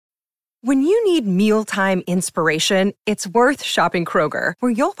When you need mealtime inspiration, it's worth shopping Kroger,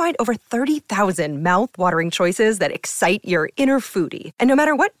 where you'll find over 30,000 mouth-watering choices that excite your inner foodie. And no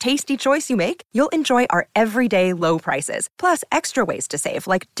matter what tasty choice you make, you'll enjoy our everyday low prices, plus extra ways to save,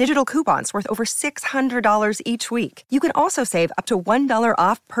 like digital coupons worth over $600 each week. You can also save up to $1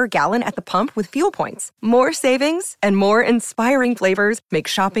 off per gallon at the pump with fuel points. More savings and more inspiring flavors make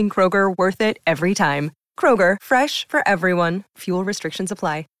shopping Kroger worth it every time. Kroger, fresh for everyone. Fuel restrictions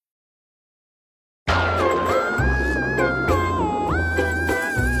apply.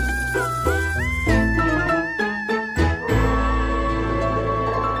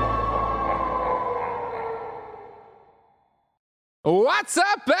 What's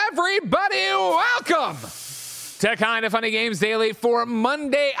up, everybody? Welcome to Kinda Funny Games Daily for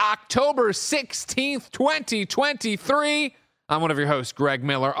Monday, October 16th, 2023. I'm one of your hosts, Greg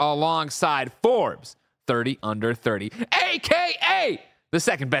Miller, alongside Forbes 30 Under 30, a.k.a. the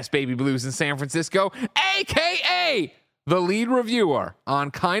second best baby blues in San Francisco, a.k.a. the lead reviewer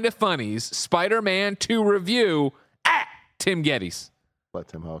on Kinda Funny's Spider-Man 2 review, at Tim Geddes. Let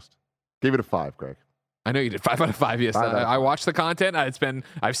Tim host. Give it a 5, Greg. I know you did 5 out of 5. Yes, I watched the content.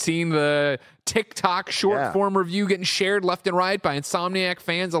 I've seen the TikTok short form review getting shared left and right by Insomniac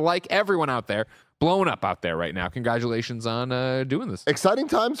fans alike. Everyone out there, blowing up out there right now. Congratulations on doing this. Exciting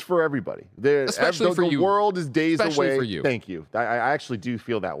times for everybody. Especially for you. The world is days Especially away. For you. Thank you. I actually do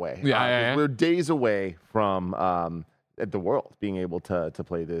feel that way. Yeah. We're days away from the world being able to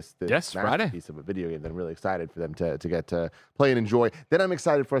play this piece of a video game that I'm really excited for them to get to play and enjoy. Then I'm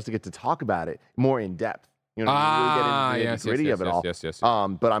excited for us to get to talk about it more in depth. You know, really get into the gritty of it all. Yes.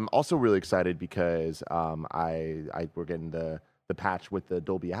 But I'm also really excited because we're getting the patch with the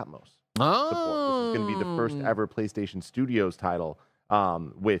Dolby Atmos support. This is going to be the first ever PlayStation Studios title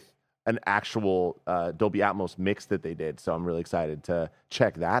with an actual Dolby Atmos mix that they did. So I'm really excited to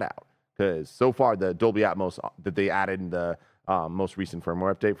check that out. Because so far, the Dolby Atmos that they added in the most recent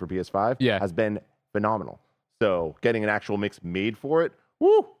firmware update for PS5 has been phenomenal. So getting an actual mix made for it,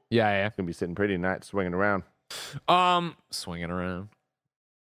 woo! Yeah. It's going to be sitting pretty tonight, swinging around. Swinging around.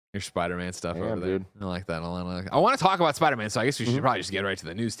 Your Spider-Man stuff over there. Dude. I like that a lot. I want to talk about Spider-Man, so I guess we should probably just get right to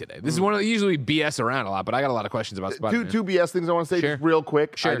the news today. This is one of the usually BS around a lot, but I got a lot of questions about Spider-Man. Two BS things I want to say just real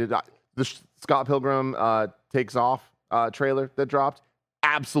quick. Sure. The Scott Pilgrim Takes Off trailer that dropped.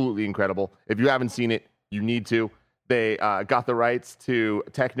 Absolutely incredible. If you haven't seen it, you need to. They got the rights to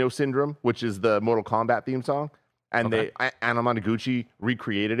Techno Syndrome, which is the Mortal Kombat theme song. And Anna Monoguchi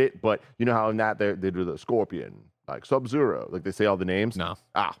recreated it. But you know how in that they do the Scorpion, like Sub-Zero. Like they say all the names. No.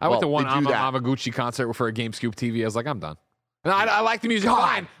 I went to one Monoguchi concert for a GameScoop TV. I was like, I'm done. And I like the music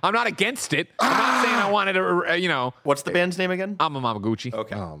fine. I'm not against it. I'm not saying I wanted to, What's the band's name again? I'm a Mamaguchi.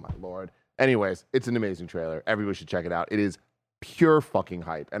 Okay. Oh, my Lord. Anyways, it's an amazing trailer. Everybody should check it out. It is pure fucking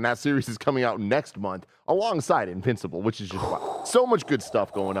hype. And that series is coming out next month alongside Invincible, which is just wow. So much good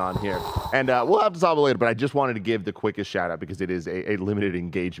stuff going on here. And we'll have to talk about it later, but I just wanted to give the quickest shout out because it is a limited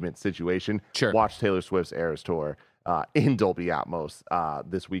engagement situation. Sure. Watch Taylor Swift's Eras Tour in Dolby Atmos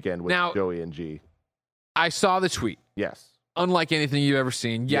this weekend with Joey and G. I saw the tweet. Yes. Unlike anything you've ever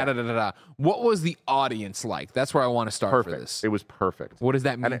seen. What was the audience like? That's where I want to start for this. It was perfect. What does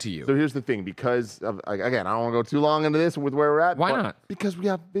that mean to you? So here's the thing. Because of, again, I don't want to go too long into this with where we're at. Why not? Because we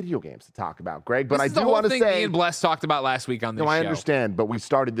have video games to talk about, Greg. But this I do want to say, me and Bless talked about last week on this show. I understand, but we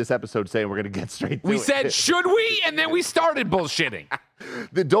started this episode saying we're going to get straight to it. We said, should we? And then we started bullshitting.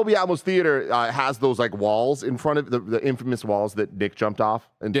 The Dolby Atmos Theater has those like walls in front of the infamous walls that Nick jumped off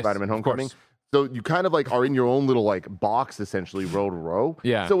in Spider-Man Homecoming. So you kind of like are in your own little like box, essentially, row to row.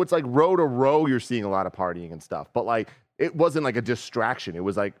 Yeah. So it's like row to row, you're seeing a lot of partying and stuff. But like it wasn't like a distraction. It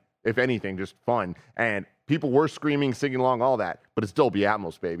was like, if anything, just fun. And people were screaming, singing along, all that. But it's Dolby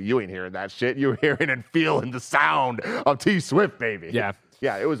Atmos, baby. You ain't hearing that shit. You're hearing and feeling the sound of T Swift, baby. Yeah.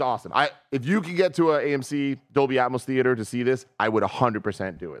 Yeah, it was awesome. If you could get to a AMC Dolby Atmos theater to see this, I would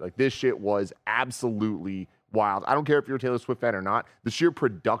 100% do it. Like this shit was absolutely wild. I don't care if you're a Taylor Swift fan or not. The sheer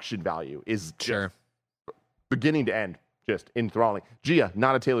production value is just beginning to end, just enthralling. Gia,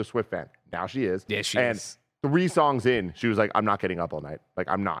 not a Taylor Swift fan. Now she is. Yeah, she is. 3 songs in, she was like, I'm not getting up all night. Like,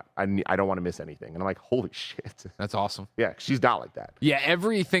 I'm not. I don't want to miss anything. And I'm like, holy shit. That's awesome. Yeah, she's not like that. Yeah,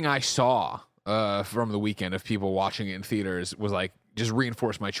 everything I saw from the weekend of people watching it in theaters was like, just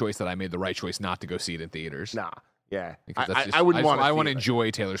reinforced my choice that I made the right choice not to go see it in theaters. Nah. Yeah, I wouldn't want. I want to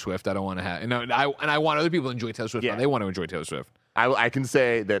enjoy Taylor Swift. I don't want to have. And I want other people to enjoy Taylor Swift. Yeah. They want to enjoy Taylor Swift. I can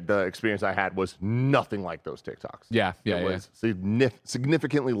say that the experience I had was nothing like those TikToks. Yeah. It was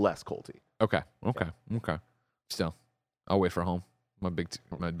significantly less culty. Okay. Still, I'll wait for home. My big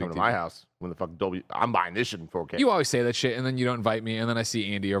Come TV. to my house when the fuck Dolby. I'm buying this shit in 4K. You always say that shit, and then you don't invite me, and then I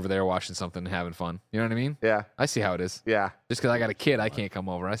see Andy over there watching something and having fun. You know what I mean? Yeah. I see how it is. Yeah. Just because I got a kid, I can't come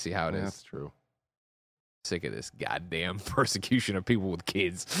over. I see how it is. That's true. Sick of this goddamn persecution of people with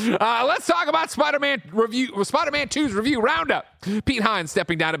kids. Let's talk about Spider-Man 2's review roundup. Pete Hines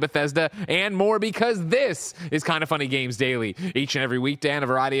stepping down at Bethesda and more, because this is Kinda Funny Games Daily. Each and every weekday on a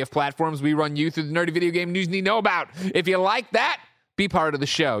variety of platforms, we run you through the nerdy video game news you need to know about. If you like that, be part of the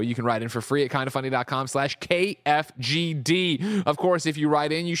show. You can write in for free at kindafunny.com/KFGD. Of course, if you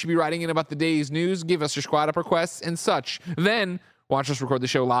write in, you should be writing in about the day's news, give us your squad up requests and such. Then watch us record the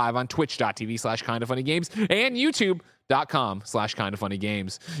show live on twitch.tv/kindafunnygames and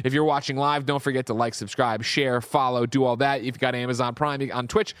youtube.com/kindafunnygames. If you're watching live, don't forget to like, subscribe, share, follow, do all that. If you've got Amazon Prime on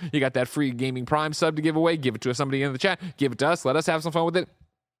Twitch, you got that free Gaming Prime sub to give away. Give it to somebody in the chat. Give it to us. Let us have some fun with it.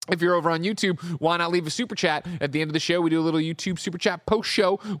 If you're over on YouTube, why not leave a super chat at the end of the show? We do a little YouTube super chat post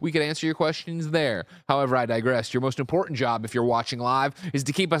show. We can answer your questions there. However, I digress. Your most important job, if you're watching live, is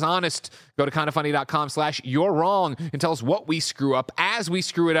to keep us honest. Go to kindafunny.com/you're wrong and tell us what we screw up as we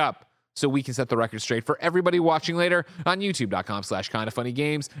screw it up, so we can set the record straight for everybody watching later on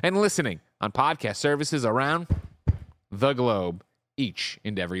youtube.com/kindafunnygames and listening on podcast services around the globe each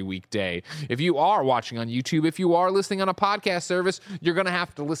and every weekday. If you are watching on YouTube, if you are listening on a podcast service, you're going to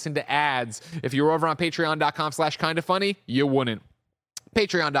have to listen to ads. If you're over on patreon.com/kindafunny, you wouldn't.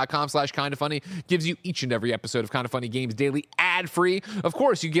 Patreon.com/kindafunny gives you each and every episode of Kinda Funny Games Daily ad-free. Of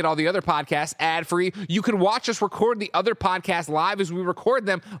course, you get all the other podcasts ad-free. You can watch us record the other podcasts live as we record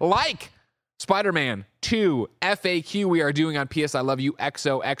them, like Spider-Man 2 FAQ we are doing on PS I Love You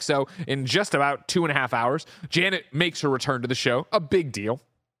XOXO in just about 2.5 hours. Janet makes her return to the show. A big deal.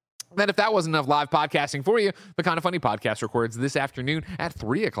 Then if that wasn't enough live podcasting for you, the Kinda Funny podcast records this afternoon at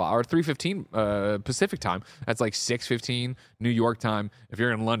 3 o'clock or 3:15 Pacific time. That's like 6:15 New York time. If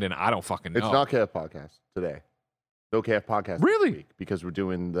you're in London, I don't fucking know. It's not KF podcast today. No KF podcast Really? this week because we're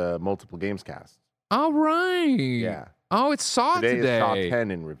doing the multiple games cast. All right. Yeah. Oh, it's Saw today. Today is Saw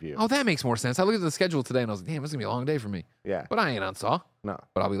 10 in review. Oh, that makes more sense. I looked at the schedule today and I was like, damn, it's going to be a long day for me. Yeah. But I ain't on Saw. No.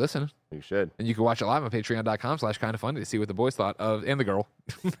 But I'll be listening. You should. And you can watch it live on patreon.com/kindafunny to see what the boys thought of, and the girl.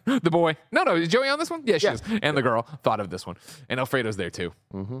 The boy. No, is Joey on this one? Yeah, she is. And the girl thought of this one. And Alfredo's there too.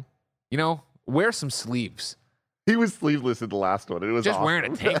 Mm-hmm. You know, wear some sleeves. He was sleeveless in the last one. It was just awesome.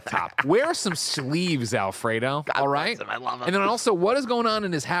 Wearing a tank top. Wear some sleeves, Alfredo. God all right? bless him. I love him. And then also, what is going on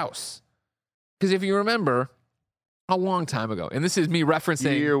in his house? Because if you remember, a long time ago, and this is me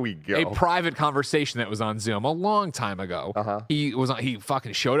referencing Here we go. a private conversation that was on Zoom a long time ago. He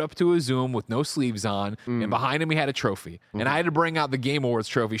fucking showed up to a Zoom with no sleeves on, and behind him he had a trophy. And I had to bring out the Game Awards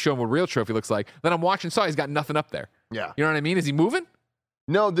trophy, show him what a real trophy looks like. Then I'm watching Saw, he's got nothing up there. Yeah. You know what I mean? Is he moving?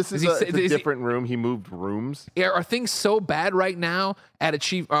 No, this is a he- different room. He moved rooms. Are things so bad right now at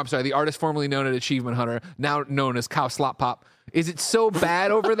the artist formerly known as Achievement Hunter, now known as Cow Slop Pop? Is it so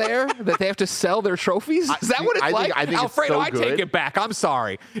bad over there that they have to sell their trophies? Is that what it's like? I think Alfredo, it's so I take good. it back. I'm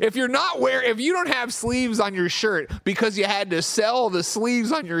sorry. If you don't have sleeves on your shirt because you had to sell the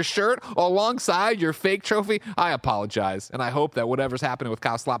sleeves on your shirt alongside your fake trophy, I apologize. And I hope that whatever's happening with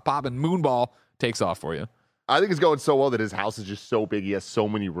Cow Slop Pop and Moonball takes off for you. I think it's going so well that his house is just so big. He has so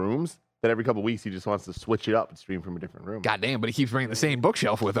many rooms that every couple of weeks he just wants to switch it up and stream from a different room. God damn, but he keeps bringing the same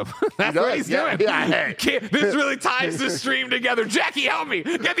bookshelf with him. That's does, what he's yeah, doing. yeah, hey. This really ties the stream together. Jackie, help me.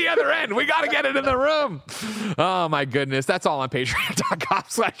 Get the other end. We got to get it in the room. Oh, my goodness. That's all on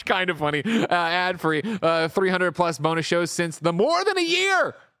patreon.com/kindafunny. Ad-free. 300 plus bonus shows since the more than a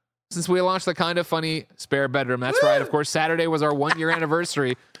year since we launched the Kinda Funny Spare Bedroom. That's right. Of course, Saturday was our 1-year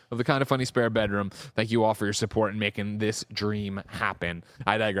anniversary of the Kinda Funny Spare Bedroom. Thank you all for your support in making this dream happen.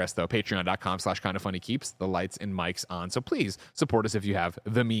 I digress, though. Patreon.com/kindafunny keeps the lights and mics on. So please support us if you have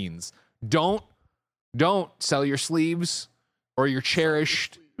the means. Don't sell your sleeves or your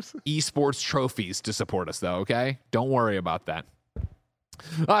cherished esports trophies to support us, though, okay? Don't worry about that.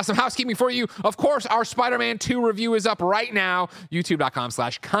 Some housekeeping for you. Of course, our Spider-Man 2 review is up right now.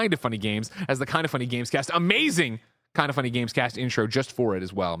 YouTube.com/kindafunnygames as the Kinda Funny Games cast. Amazing Kinda Funny Games cast intro just for it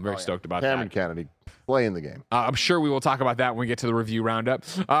as well. I'm very stoked about Cameron that. Kennedy playing the game. I'm sure we will talk about that when we get to the review roundup.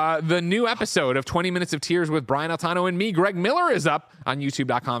 The new episode of 20 Minutes of Tears with Brian Altano and me, Greg Miller, is up on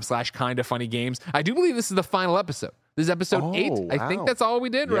youtube.com/kindafunnygames. I do believe this is the final episode. This is episode 8. I think that's all we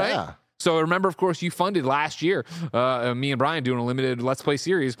did, right? So remember, of course, you funded last year, me and Brian doing a limited Let's Play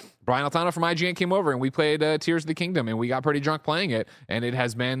series. Brian Altano from IGN came over, and we played Tears of the Kingdom, and we got pretty drunk playing it, and it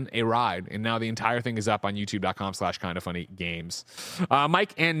has been a ride. And now the entire thing is up on youtube.com/kindafunnygames.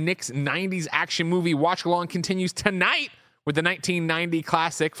 Mike and Nick's 90s action movie watch-along continues tonight with the 1990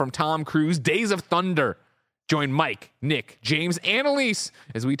 classic from Tom Cruise, Days of Thunder. Join Mike, Nick, James, and Elise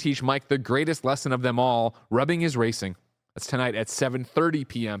as we teach Mike the greatest lesson of them all, rubbing is racing. That's tonight at 7:30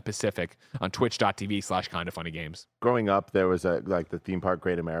 p.m. Pacific on twitch.tv/kindafunnygames. Growing up, there was the theme park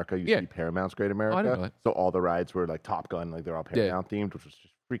Great America. You see Paramount's Great America. I didn't know that. So all the rides were like Top Gun, like they're all Paramount themed, which was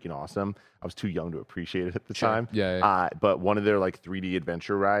just freaking awesome. I was too young to appreciate it at the time. But one of their like 3D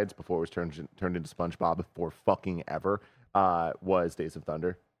adventure rides before it was turned into SpongeBob for fucking ever was Days of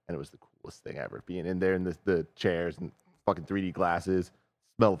Thunder. And it was the coolest thing ever. Being in there in the chairs and fucking 3D glasses,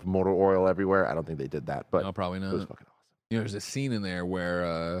 smell of motor oil everywhere. I don't think they did that, but no, probably not. It was fucking awesome. You know, there's a scene in there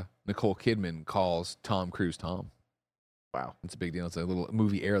where Nicole Kidman calls Tom Cruise Tom. Wow. It's a big deal. It's a little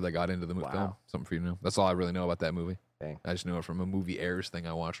movie air that got into the film. Something for you to know. That's all I really know about that movie. Dang. I just knew it from a movie airs thing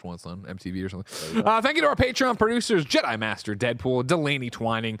I watched once on MTV or something. Thank you to our Patreon producers, Jedi Master Deadpool, Delaney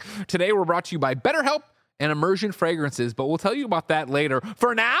Twining. Today we're brought to you by BetterHelp and Immersion Fragrances, but we'll tell you about that later.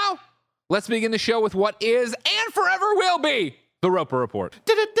 For now, let's begin the show with what is and forever will be the Roper Report.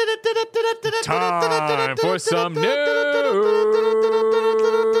 Time for some news.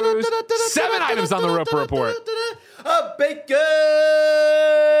 7 items on the Roper Report. A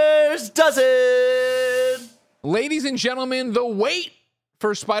baker's dozen. Ladies and gentlemen, the wait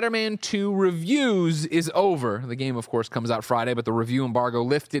for Spider-Man 2 reviews is over. The game, of course, comes out Friday, but the review embargo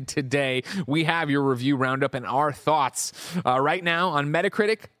lifted today. We have your review roundup and our thoughts. Right now on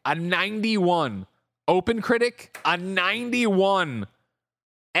Metacritic, a 91. OpenCritic, a 91.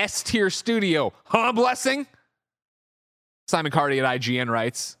 S-tier studio, blessing? Simon Cardy at IGN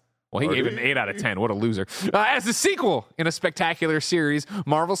writes, well, he gave it an 8 out of 10. What a loser. As the sequel in a spectacular series,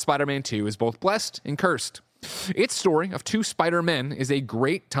 Marvel's Spider-Man 2 is both blessed and cursed. Its story of 2 Spider-Men is a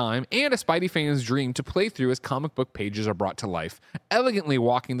great time and a Spidey fan's dream to play through as comic book pages are brought to life, elegantly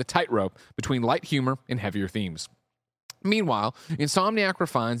walking the tightrope between light humor and heavier themes. Meanwhile, Insomniac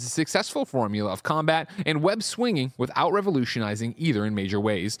refines the successful formula of combat and web swinging without revolutionizing either in major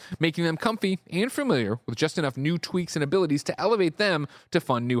ways, making them comfy and familiar with just enough new tweaks and abilities to elevate them to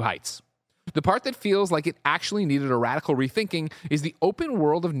fun new heights. The part that feels like it actually needed a radical rethinking is the open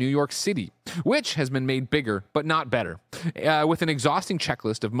world of New York City, which has been made bigger but not better, with an exhausting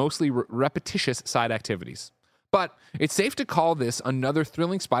checklist of mostly repetitious side activities. But it's safe to call this another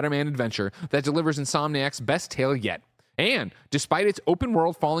thrilling Spider-Man adventure that delivers Insomniac's best tale yet. And despite its open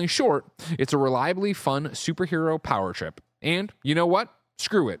world falling short, it's a reliably fun superhero power trip. And you know what?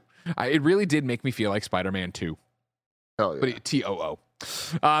 Screw it. It really did make me feel like Spider-Man 2. Oh, yeah. But T-O-O.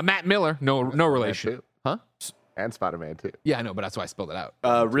 Matt Miller, no relation. Huh? And Spider-Man 2. Yeah, I know, but that's why I spelled it out.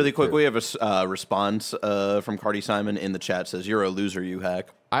 Really quick, we have a response from Cardi Simon in the chat. Says, "You're a loser, you hack."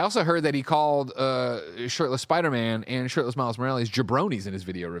 I also heard that he called Shirtless Spider-Man and Shirtless Miles Morales jabronis in his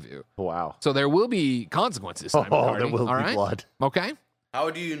video review. Wow. So there will be consequences, Simon Cardi. There will all be right? blood. Okay.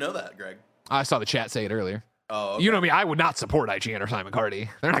 How do you know that, Greg? I saw the chat say it earlier. Oh, okay. You know me, I would not support IGN or Simon Cardi.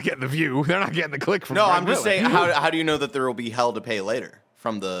 They're not getting the view. They're not getting the click from No, Greg I'm just Miller. saying, how do you know that there will be hell to pay later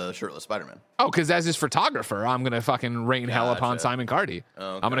from the Shirtless Spider-Man? Oh, because as his photographer, I'm going to fucking rain hell upon Gotcha. Simon Cardi.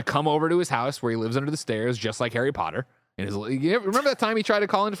 Okay. I'm going to come over to his house where he lives under the stairs, just like Harry Potter. And remember that time he tried to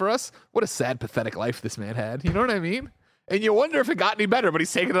call in for us? What a sad, pathetic life this man had. You know what I mean? And you wonder if it got any better, but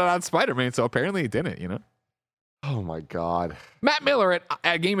he's taking it on Spider-Man, so apparently he didn't, you know? Oh, my God. Matt Miller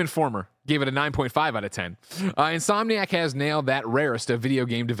at Game Informer gave it a 9.5 out of 10. Insomniac has nailed that rarest of video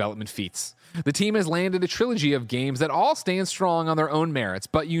game development feats. The team has landed a trilogy of games that all stand strong on their own merits,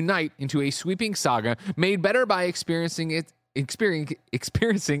 but unite into a sweeping saga made better by experiencing its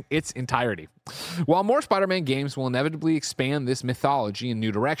entirety. While more Spider-Man games will inevitably expand this mythology in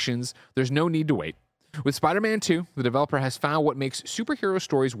new directions, there's no need to wait. With Spider-Man 2, the developer has found what makes superhero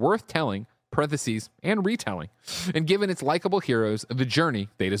stories worth telling, parentheses, and retelling, and given its likable heroes the journey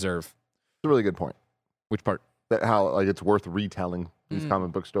they deserve. It's a really good point. Which part? That how it's worth retelling these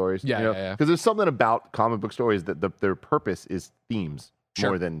comic book stories. Yeah, you know? yeah. Because there's something about comic book stories that their purpose is themes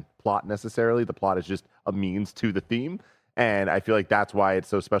Sure. more than plot necessarily. The plot is just a means to the theme. And I feel like that's why it's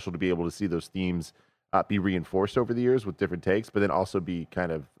so special to be able to see those themes be reinforced over the years with different takes, but then also be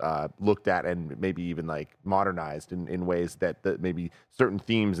kind of looked at and maybe even like modernized in ways that maybe certain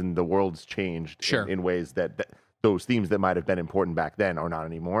themes in the world's changed Sure. in ways that those themes that might have been important back then are not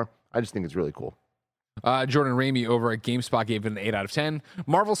anymore. I just think it's really cool. Jordan Ramey over at GameSpot gave it an 8 out of 10.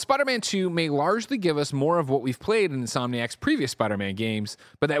 Marvel's Spider-Man 2 may largely give us more of what we've played in Insomniac's previous Spider-Man games,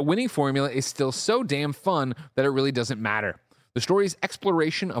 but that winning formula is still so damn fun that it really doesn't matter. The story's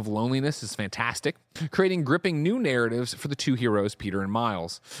exploration of loneliness is fantastic, creating gripping new narratives for the 2 heroes, Peter and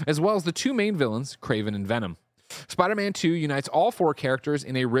Miles, as well as the 2 main villains, Kraven and Venom. Spider-Man 2 unites all 4 characters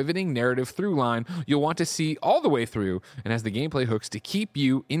in a riveting narrative through line you'll want to see all the way through and has the gameplay hooks to keep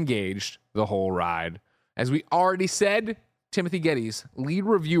you engaged the whole ride. As we already said, Timothy Geddes, lead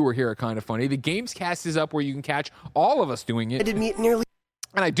reviewer here at Kind of Funny. The Gamescast is up where you can catch all of us doing it.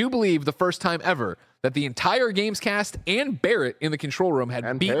 And I do believe the first time ever that the entire Gamescast and Barrett in the control room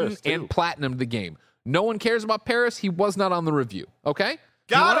had beaten and platinumed the game. No one cares about Paris. He was not on the review. Okay?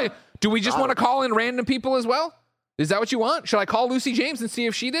 Do we just want to call in random people as well? Is that what you want? Should I call Lucy James and see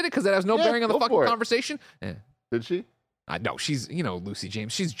if she did it? Because that has no bearing on the fucking conversation. Did she? No, she's, Lucy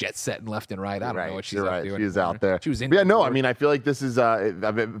James. She's jet setting left and right. I don't know what she's up to. She's out there. She was in. Yeah, no, I mean, I feel like this is a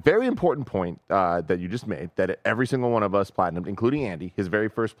very important point that you just made, that every single one of us platinumed, including Andy, his very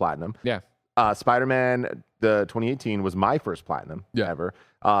first platinum. Yeah. Spider-Man, the 2018 was my first platinum ever.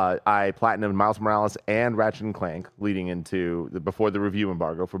 I platinumed Miles Morales and Ratchet & Clank leading into before the review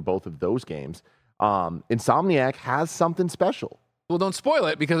embargo for both of those games. Insomniac has something special. Well, don't spoil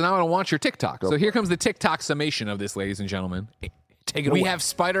it because now I don't want your TikTok. So here comes the TikTok summation of this, ladies and gentlemen. Take it away. We have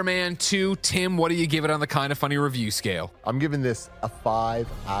Spider-Man 2. Tim, what do you give it on the Kind of Funny review scale? I'm giving this a 5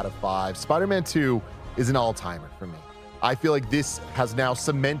 out of 5. Spider-Man 2 is an all-timer for me. I feel like this has now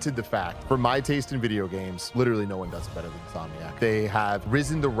cemented the fact, for my taste in video games, literally no one does it better than Insomniac. They have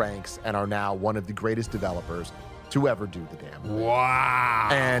risen the ranks and are now one of the greatest developers to ever do the damn thing. Wow.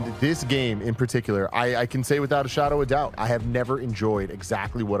 And this game in particular, I can say without a shadow of doubt, I have never enjoyed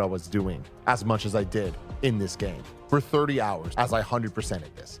exactly what I was doing as much as I did in this game. For 30 hours, as I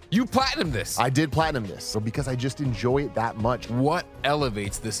 100%ed this. You platinumed this. I did platinum this, so because I just enjoy it that much. What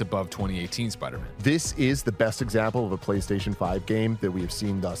elevates this above 2018 Spider-Man? This is the best example of a PlayStation 5 game that we have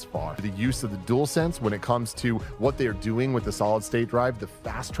seen thus far. The use of the DualSense when it comes to what they're doing with the solid-state drive, the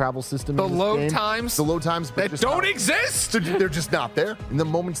fast travel system, the load times that don't exist. They're just not there. In the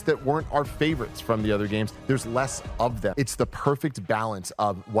moments that weren't our favorites from the other games, there's less of them. It's the perfect balance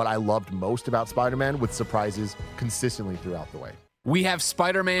of what I loved most about Spider-Man with surprises consistently throughout the way. We have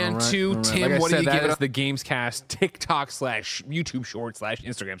Spider-Man 2. Tim, what do you give it? The Gamescast TikTok / YouTube short /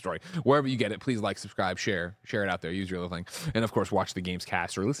 Instagram story. Wherever you get it, please like, subscribe, share it out there. Use your little thing. And of course, watch the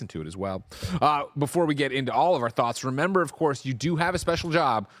Gamescast or listen to it as well. Before we get into all of our thoughts, remember, of course, you do have a special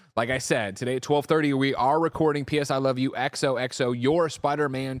job. Like I said, today at 12:30, we are recording PS I Love You XOXO, your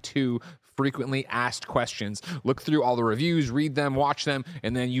Spider-Man 2 frequently asked questions. Look through all the reviews, read them, watch them,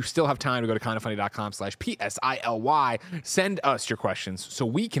 and then you still have time to go to kindoffunny.com/PSILY. Send us your questions so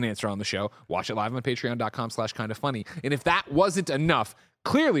we can answer on the show. Watch it live on patreon.com/kindoffunny. And if that wasn't enough,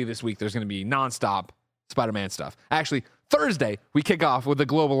 clearly this week there's going to be nonstop Spider-Man stuff. Actually, Thursday, we kick off with the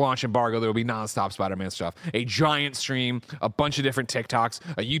global launch embargo. There will be nonstop Spider-Man stuff. A giant stream, a bunch of different TikToks,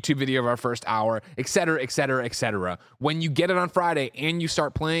 a YouTube video of our first hour, etc., etc., etc. When you get it on Friday and you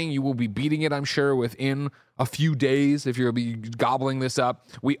start playing, you will be beating it, I'm sure, within a few days if you'll be gobbling this up.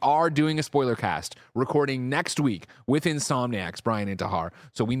 We are doing a spoiler cast, recording next week with Insomniacs, Brian and Tahar.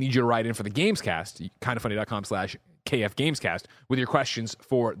 So we need you to write in for the Gamescast, kindoffunny.com/KF Gamescast with your questions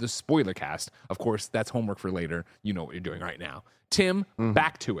for the spoiler cast. Of course, that's homework for later. You know what you're doing right now. Tim,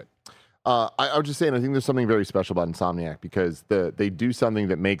 back to it. I was just saying, I think there's something very special about Insomniac because they do something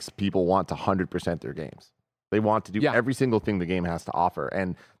that makes people want to 100% their games. They want to do every single thing the game has to offer.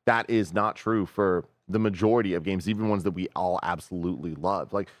 And that is not true for the majority of games, even ones that we all absolutely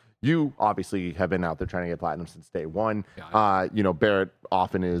love. Like, you obviously have been out there trying to get platinum since day one. Barrett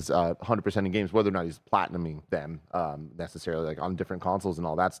often is 100% in games, whether or not he's platinuming them necessarily, like on different consoles and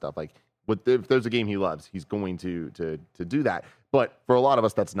all that stuff. Like, if there's a game he loves, he's going to do that. But for a lot of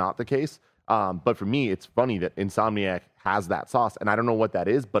us, that's not the case. But for me, it's funny that Insomniac has that sauce, and I don't know what that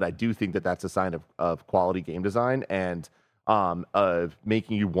is, but I do think that that's a sign of quality game design and of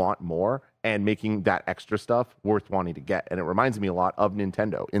making you want more and making that extra stuff worth wanting to get. And it reminds me a lot of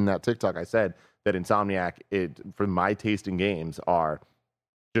Nintendo. In that TikTok, I said that Insomniac, for my taste in games, are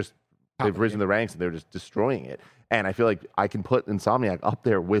just, they've risen the ranks and they're just destroying it. And I feel like I can put Insomniac up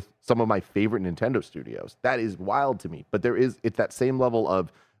there with some of my favorite Nintendo studios. That is wild to me. But it's that same level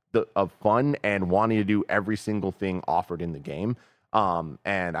of fun and wanting to do every single thing offered in the game.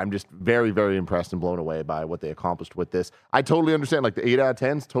 And I'm just very, very impressed and blown away by what they accomplished with this. I totally understand, like the 8 out of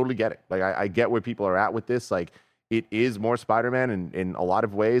 10s, totally get it. Like I get where people are at with this. Like, it is more Spider-Man in a lot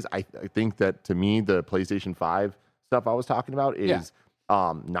of ways. I think that, to me, the PlayStation 5 stuff I was talking about is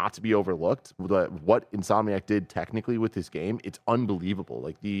not to be overlooked. What Insomniac did technically with this game, it's unbelievable.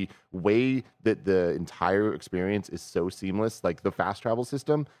 Like, the way that the entire experience is so seamless, like the fast travel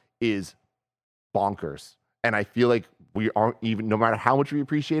system is bonkers. And I feel like we aren't even, no matter how much we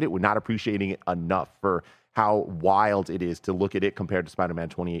appreciate it, we're not appreciating it enough for how wild it is to look at it compared to Spider-Man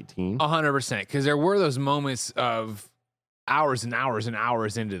 2018. 100%. Because there were those moments of, hours and hours and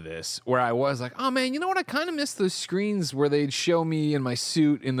hours into this where I was like, oh man, you know what? I kind of miss those screens where they'd show me in my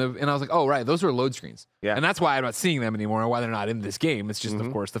suit and I was like, oh right, those are load screens. Yeah. And that's why I'm not seeing them anymore and why they're not in this game. It's just,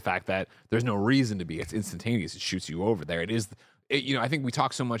 of course, the fact that there's no reason to be. It's instantaneous. It shoots you over there. I think we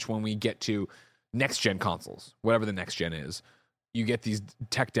talk so much when we get to next gen consoles, whatever the next gen is. You get these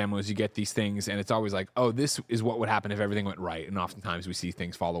tech demos, you get these things, and it's always like, oh, this is what would happen if everything went right. And oftentimes we see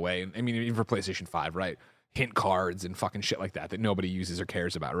things fall away. And I mean, even for PlayStation 5, right? Hint cards and fucking shit like that nobody uses or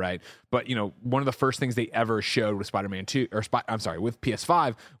cares about, right? But, one of the first things they ever showed with Spider-Man 2, with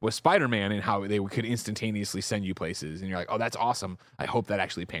PS5, was Spider-Man and how they could instantaneously send you places. And you're like, oh, that's awesome. I hope that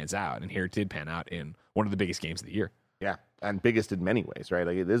actually pans out. And here it did pan out in one of the biggest games of the year. Yeah, and biggest in many ways, right?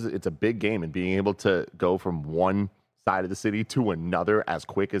 Like it's a big game, and being able to go from one side of the city to another as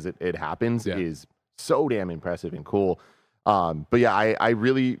quick as it happens is so damn impressive and cool. But yeah, I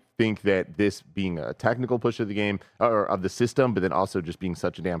really think that this being a technical push of the game or of the system, but then also just being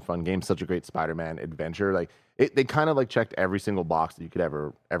such a damn fun game, such a great Spider-Man adventure, like they kind of like checked every single box that you could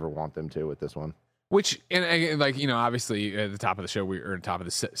ever want them to with this one. Which, and like, obviously at the top of the show, at the top of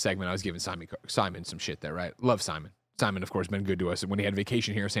the segment, I was giving Simon some shit there, right? Love Simon. Simon, of course, been good to us. When he had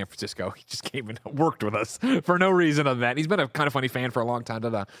vacation here in San Francisco, he just came and worked with us for no reason other than that. He's been a kind of funny fan for a long time.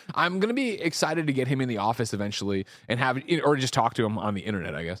 I'm going to be excited to get him in the office eventually and or just talk to him on the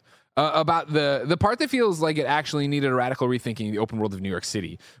internet, I guess, about the part that feels like it actually needed a radical rethinking of the open world of New York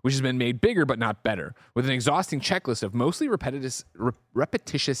City, which has been made bigger but not better, with an exhausting checklist of mostly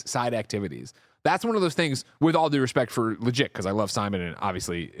repetitious side activities. That's one of those things, with all due respect for legit, because I love Simon and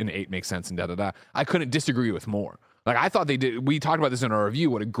obviously an 8 makes sense and I couldn't disagree with more. Like, I thought they did. We talked about this in our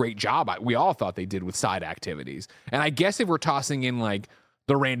review. What a great job we all thought they did with side activities. And I guess if we're tossing in like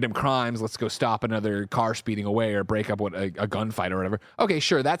the random crimes, let's go stop another car speeding away or break up a gunfight or whatever. Okay,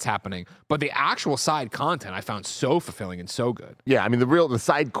 sure, that's happening. But the actual side content I found so fulfilling and so good. Yeah, I mean, the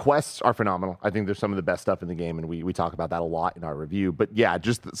side quests are phenomenal. I think there's some of the best stuff in the game, and we talk about that a lot in our review. But yeah,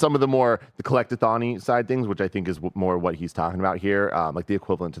 just some of the collectathon-y side things, which I think is more what he's talking about here, like the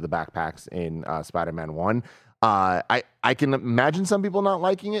equivalent to the backpacks in Spider-Man 1. I can imagine some people not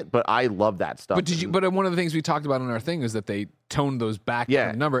liking it, but I love that stuff. But one of the things we talked about in our thing is that they toned those back to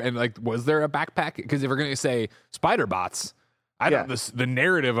the number. And like, was there a backpack? Because if we're going to say spider bots, the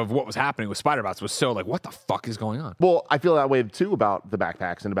narrative of what was happening with spider bots was so like, what the fuck is going on? Well, I feel that way too about the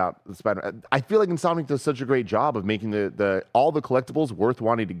backpacks and about the spider. I feel like Insomniac does such a great job of making all the collectibles worth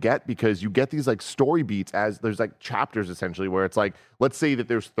wanting to get, because you get these like story beats as there's like chapters essentially where it's like, let's say that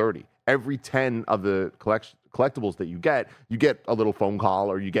there's 30. Every 10 of the collectibles that you get a little phone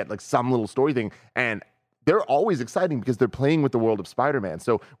call or you get like some little story thing, and they're always exciting because they're playing with the world of Spider-Man.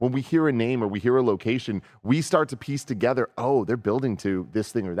 So when we hear a name or we hear a location, we start to piece together, oh, they're building to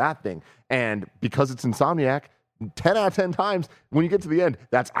this thing or that thing. And because it's Insomniac, 10 out of 10 times, when you get to the end,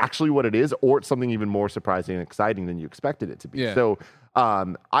 that's actually what it is, or it's something even more surprising and exciting than you expected it to be. Yeah. So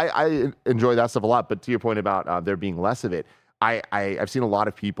I enjoy that stuff a lot. But to your point about there being less of it, I've seen a lot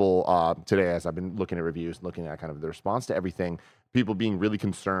of people today, as I've been looking at reviews, looking at kind of the response to everything, people being really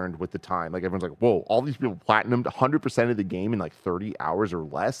concerned with the time. Like, everyone's like, whoa, all these people platinumed 100% of the game in like 30 hours or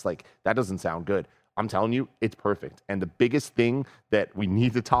less. Like, that doesn't sound good. I'm telling you, it's perfect. And the biggest thing that we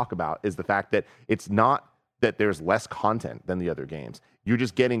need to talk about is the fact that it's not that there's less content than the other games. You're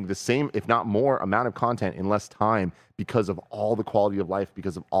just getting the same, if not more, amount of content in less time because of all the quality of life,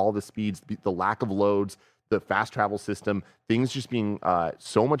 because of all the speeds, the lack of loads, the fast travel system, things just being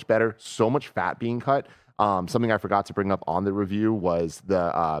so much better, so much fat being cut. Something I forgot to bring up on the review was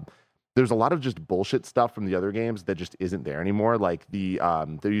there's a lot of just bullshit stuff from the other games that just isn't there anymore. Like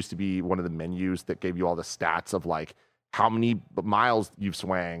there used to be one of the menus that gave you all the stats of like how many miles you've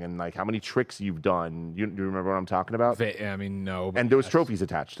swung and like how many tricks you've done. Do you remember what I'm talking about? I mean, no. And there was trophies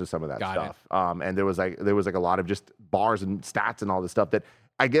attached to some of that stuff. And there was like a lot of just bars and stats and all this stuff that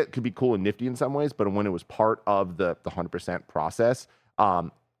I get could be cool and nifty in some ways, but when it was part of the 100% process,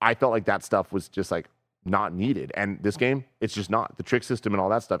 I felt like that stuff was just like not needed. And this game, it's just not. The trick system and all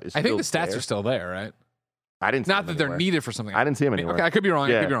that stuff is I still think the stats there. are still there, right? I didn't see Not that anywhere. they're needed for something. I didn't see them anywhere. Okay, I could be wrong.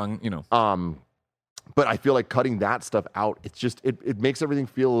 Yeah. I could be wrong, you know. But I feel like cutting that stuff out, it's just it makes everything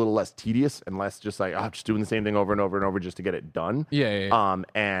feel a little less tedious and less just like just doing the same thing over and over and over just to get it done. Yeah.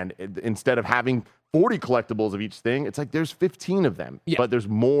 And instead of having 40 collectibles of each thing, it's like there's 15 of them, but there's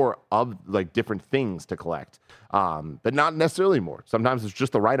more of like different things to collect, but not necessarily more. Sometimes it's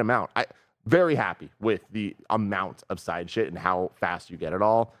just the right amount. Very happy with the amount of side shit and how fast you get it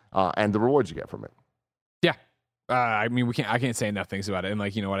all, and the rewards you get from it. Yeah. I mean, I can't say enough things about it. And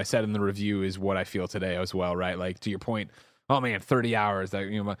like, you know, what I said in the review is what I feel today as well, right? Like, to your point, oh man, 30 hours, that,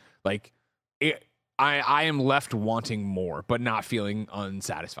 you know, like I am left wanting more, but not feeling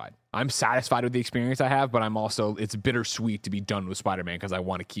unsatisfied. I'm satisfied with the experience I have, but it's bittersweet to be done with Spider-Man because I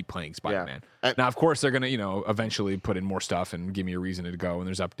want to keep playing Spider-Man. Yeah. Now, of course, they're going to, eventually put in more stuff and give me a reason to go, and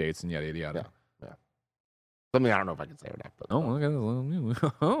there's updates and yada, yada, yada. Yeah. Something I don't know if I can say or not. But,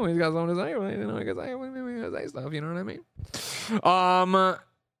 he's got something to say. I didn't know he could say stuff, you know what I mean?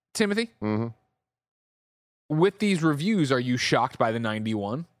 Timothy? Mm-hmm. With these reviews, are you shocked by the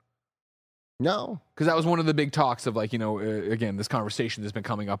 91? No, because that was one of the big talks of again, this conversation that's been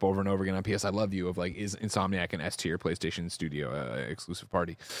coming up over and over again on PS I Love You of is Insomniac an S tier PlayStation Studio exclusive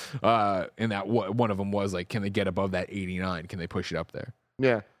party, and that one of them was can they get above that 89? Can they push it up there?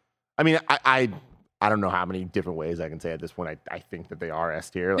 Yeah, I mean, I don't know how many different ways I can say at this point. I think that they are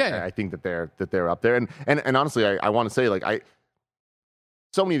S tier. I think that they're up there, and honestly, I want to say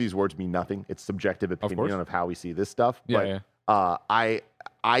so many of these words mean nothing. It's subjective opinion of how we see this stuff. But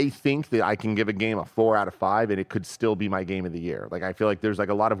I think that I can give a game a 4 out of 5 and it could still be my game of the year. I feel like there's a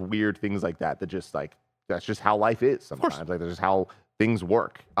lot of weird things like that just that's just how life is sometimes. That's just how things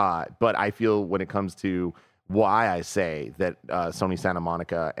work. But I feel when it comes to why I say that Sony Santa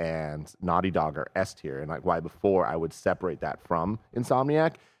Monica and Naughty Dog are S tier and why before I would separate that from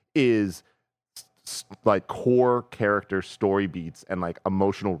Insomniac is core character story beats and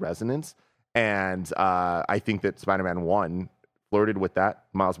emotional resonance. And I think that Spider-Man 1 flirted with that.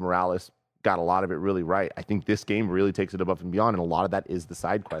 Miles Morales got a lot of it really right. I think this game really takes it above and beyond, and a lot of that is the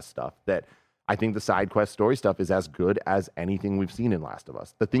side quest stuff. That I think the side quest story stuff is as good as anything we've seen in Last of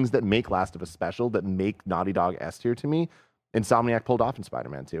Us. The things that make Last of Us special, that make Naughty Dog S tier to me, Insomniac pulled off in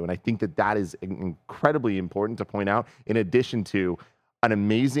Spider-Man 2. And I think that is incredibly important to point out, in addition to an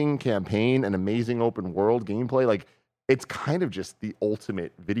amazing campaign, an amazing open world gameplay. It's kind of just the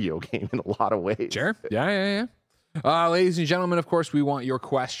ultimate video game in a lot of ways. Sure. Yeah. Ladies and gentlemen, of course, we want your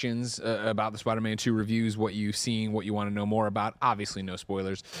questions about the Spider-Man 2 reviews, what you've seen, what you want to know more about. Obviously, no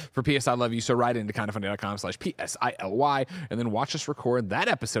spoilers for PS I Love You, so write into kindafunny.com/PSILY, and then watch us record that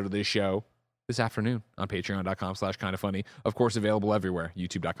episode of this show this afternoon on patreon.com/kindafunny. Of course, available everywhere,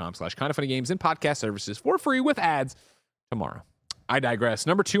 youtube.com/kindafunnygames and podcast services for free with ads tomorrow. I digress.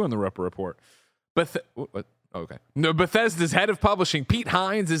 Number 2 on the Roper Report. Okay. No, Bethesda's head of publishing, Pete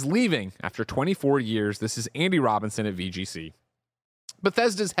Hines, is leaving after 24 years. This is Andy Robinson at VGC.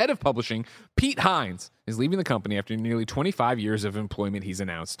 Bethesda's head of publishing, Pete Hines, is leaving the company after nearly 25 years of employment, he's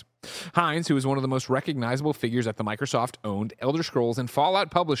announced. Hines, who is one of the most recognizable figures at the Microsoft-owned Elder Scrolls and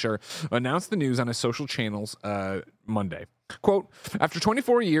Fallout publisher, announced the news on his social channels Monday. Quote, "After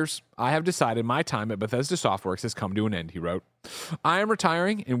 24 years, I have decided my time at Bethesda Softworks has come to an end," he wrote. "I am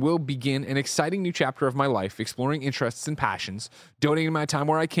retiring and will begin an exciting new chapter of my life, exploring interests and passions, donating my time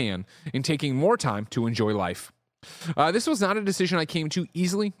where I can, and taking more time to enjoy life. This was not a decision I came to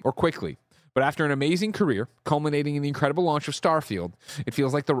easily or quickly, but after an amazing career, culminating in the incredible launch of Starfield, it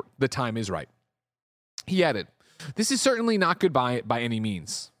feels like the time is right." He added, "This is certainly not goodbye by any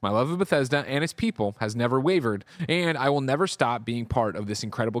means. My love of Bethesda and its people has never wavered, and I will never stop being part of this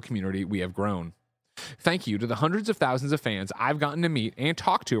incredible community we have grown. Thank you to the hundreds of thousands of fans I've gotten to meet and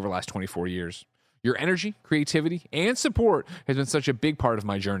talk to over the last 24 years. Your energy, creativity, and support has been such a big part of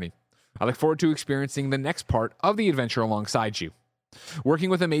my journey. I look forward to experiencing the next part of the adventure alongside you. Working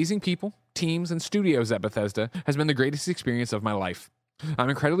with amazing people, teams, and studios at Bethesda has been the greatest experience of my life. I'm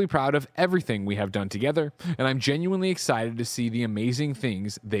incredibly proud of everything we have done together, and I'm genuinely excited to see the amazing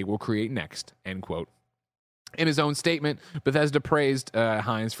things they will create next," end quote. In his own statement, Bethesda praised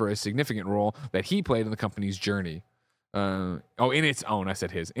Hines for a significant role that he played in the company's journey. In its own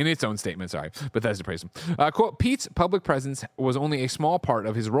statement, sorry. Bethesda praised him. Quote, "Pete's public presence was only a small part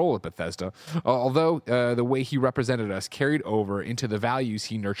of his role at Bethesda, although the way he represented us carried over into the values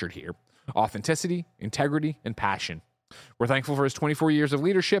he nurtured here: authenticity, integrity, and passion. We're thankful for his 24 years of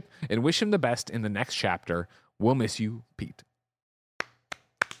leadership and wish him the best in the next chapter. We'll miss you, Pete."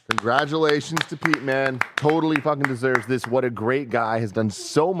 Congratulations to Pete, man. Totally fucking deserves this. What a great guy. Has done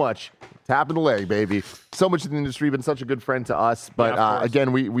so much. Tap in the leg, baby. So much in the industry. Been such a good friend to us. But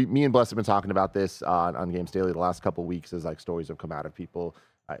again, me and Bless have been talking about this on Games Daily the last couple of weeks as stories have come out of people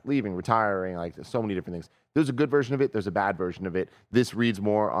leaving, retiring, so many different things. There's a good version of it. There's a bad version of it. This reads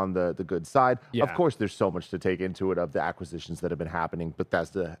more on the good side. Yeah. Of course, there's so much to take into it of the acquisitions that have been happening.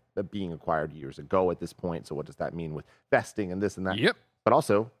 Bethesda being acquired years ago at this point. So what does that mean with vesting and this and that? Yep. But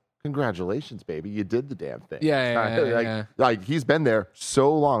also, congratulations, baby. You did the damn thing. Yeah. He's been there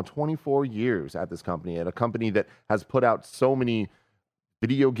so long, 24 years at this company, at a company that has put out so many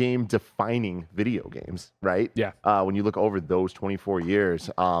video game defining video games, right? Yeah. When you look over those 24 years,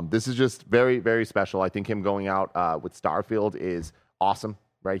 this is just very, very special. I think him going out with Starfield is awesome,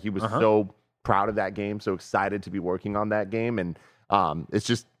 right? He was so proud of that game, so excited to be working on that game. And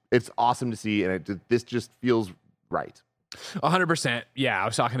it's awesome to see. And this just feels right. 100%. Yeah, I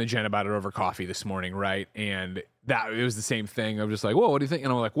was talking to Jen about it over coffee this morning, right? And that it was the same thing. I'm just like, whoa, what do you think?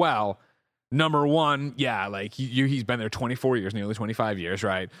 And I'm like, well, number one, yeah, like he's been there 24 years, nearly 25 years,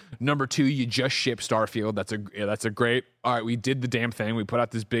 right? Number two, you just shipped Starfield. That's a great. All right, we did the damn thing. We put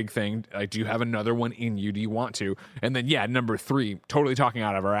out this big thing. Like, do you have another one in you? Do you want to? And then yeah, number three, totally talking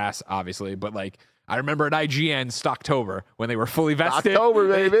out of our ass, obviously, but like. I remember at IGN Stocktober when they were fully vested. October,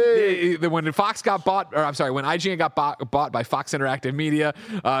 baby. When Fox got bought, or I'm sorry, when IGN got bought by Fox Interactive Media,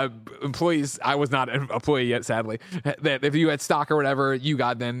 employees, I was not an employee yet, sadly, that if you had stock or whatever, you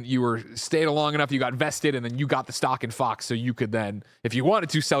were stayed long enough, you got vested, and then you got the stock in Fox, so you could then, if you wanted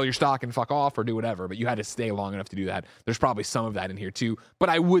to, sell your stock and fuck off or do whatever, but you had to stay long enough to do that. There's probably some of that in here too, but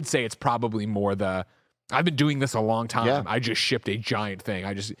I would say it's probably more I've been doing this a long time. Yeah. I just shipped a giant thing.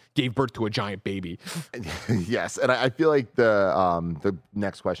 I just gave birth to a giant baby. Yes, and I feel like the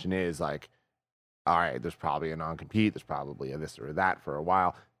next question is like, all right, there's probably a non-compete. There's probably a this or that for a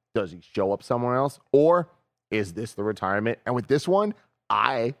while. Does he show up somewhere else? Or is this the retirement? And with this one,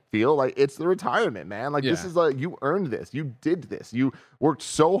 I feel like it's the retirement, man. Like, This is like, you earned this. You did this. You worked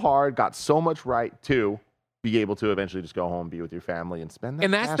so hard, got so much right to be able to eventually just go home, be with your family, and spend that.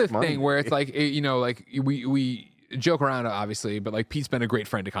 And that's the money. thing where it's like, you know, like we joke around, obviously, but like Pete's been a great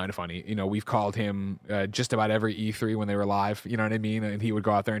friend to Kinda Funny. You know, we've called him just about every E3 when they were live. You know what I mean? And he would go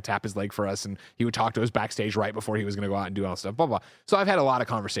out there and tap his leg for us, and he would talk to us backstage right before he was going to go out and do all that stuff. Blah blah. So I've had a lot of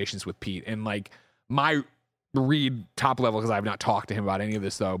conversations with Pete, and like my read top level, because I've not talked to him about any of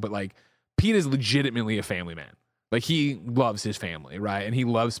this though. But like Pete is legitimately a family man. Like, he loves his family, right? And he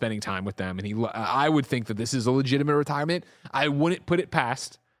loves spending time with them. And I would think that this is a legitimate retirement. I wouldn't put it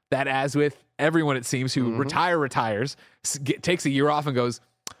past that, as with everyone, it seems, who retires, takes a year off and goes,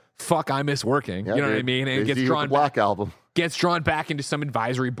 fuck, I miss working. Yeah, you know what I mean? And gets drawn Black Album. Gets drawn back into some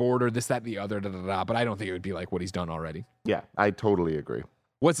advisory board or this, that, and the other, But I don't think it would be like what he's done already. Yeah, I totally agree.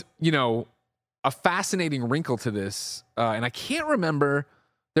 What's, a fascinating wrinkle to this, and I can't remember...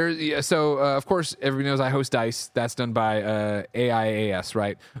 of course, everybody knows I host DICE. That's done by AIAS,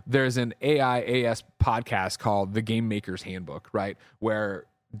 right? There's an AIAS podcast called The Game Maker's Handbook, right? Where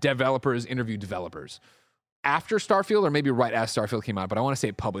developers interview developers. After Starfield, or maybe right as Starfield came out, but I want to say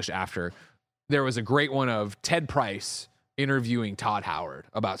it published after, there was a great one of Ted Price interviewing Todd Howard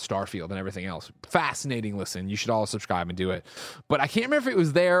about Starfield and everything else. Fascinating listen. You should all subscribe and do it. But I can't remember if it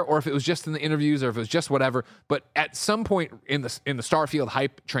was there or if it was just in the interviews or if it was just whatever. But at some point in the Starfield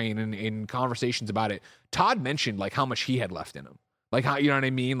hype train and in conversations about it, Todd mentioned like how much he had left in him. Like, how, you know what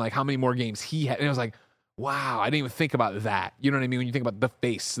I mean? Like how many more games he had. And I was like, wow, I didn't even think about that. You know what I mean? When you think about the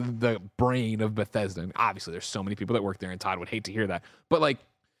face, the brain of Bethesda. And obviously there's so many people that work there, and Todd would hate to hear that. But like,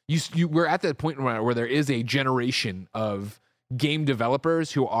 we're at that point where there is a generation of game developers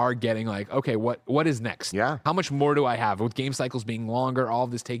who are getting like, okay, what is next? Yeah. How much more do I have? With game cycles being longer, all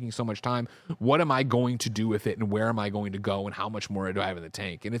of this taking so much time, what am I going to do with it, and where am I going to go, and how much more do I have in the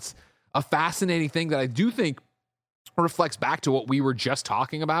tank? And it's a fascinating thing that I do think reflects back to what we were just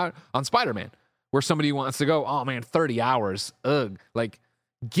talking about on Spider-Man, where somebody wants to go, oh man, 30 hours, ugh. Like,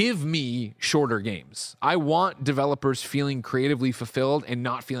 give me shorter games. I want developers feeling creatively fulfilled and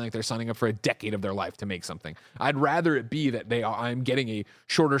not feeling like they're signing up for a decade of their life to make something. I'd rather it be that I'm getting a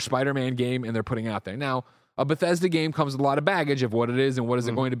shorter Spider-Man game and they're putting out there. Now, a Bethesda game comes with a lot of baggage of what it is and what is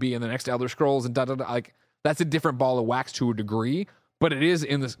it going to be in the next Elder Scrolls and like, that's a different ball of wax to a degree, but it is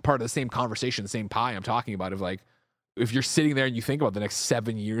in this part of the same conversation, the same pie I'm talking about, of like, if you're sitting there and you think about the next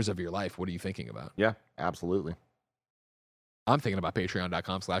 7 years of your life, what are you thinking about? Yeah, absolutely. I'm thinking about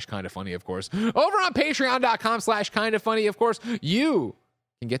patreon.com/kindafunny, of course. Over on patreon.com/kindafunny, of course, you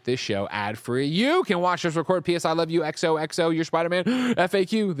can get this show ad-free. You can watch us record PS I Love You XOXO, your Spider-Man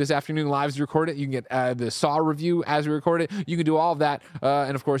FAQ this afternoon live as we record it. You can get the Saw review as we record it. You can do all of that.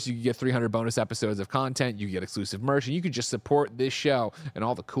 And of course, you can get 300 bonus episodes of content. You can get exclusive merch. And you can just support this show and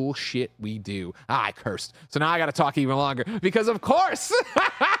all the cool shit we do. I cursed. So now I got to talk even longer because, of course,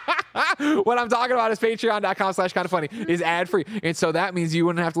 what I'm talking about is patreon.com/kindafunny is ad-free. And so that means you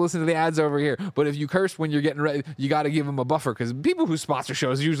wouldn't have to listen to the ads over here. But if you curse when you're getting ready, you got to give them a buffer, because people who sponsor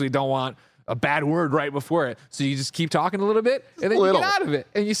shows usually don't want a bad word right before it. So you just keep talking a little bit and then you get out of it.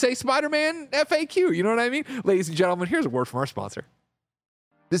 And you say Spider-Man FAQ. You know what I mean? Ladies and gentlemen, here's a word from our sponsor.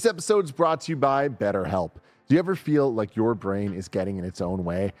 This episode is brought to you by BetterHelp. Do you ever feel like your brain is getting in its own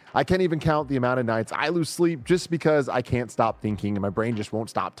way? I can't even count the amount of nights I lose sleep just because I can't stop thinking and my brain just won't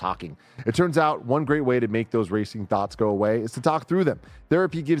stop talking. It turns out one great way to make those racing thoughts go away is to talk through them.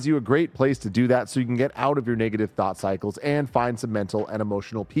 Therapy gives you a great place to do that so you can get out of your negative thought cycles and find some mental and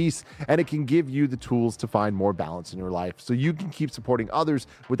emotional peace. And it can give you the tools to find more balance in your life so you can keep supporting others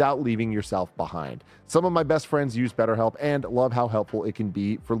without leaving yourself behind. Some of my best friends use BetterHelp and love how helpful it can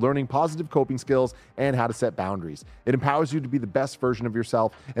be for learning positive coping skills and how to set boundaries. It empowers you to be the best version of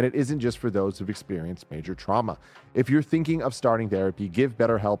yourself, and it isn't just for those who've experienced major trauma. If you're thinking of starting therapy, give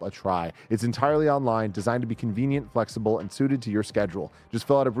BetterHelp a try. It's entirely online, designed to be convenient, flexible, and suited to your schedule. Just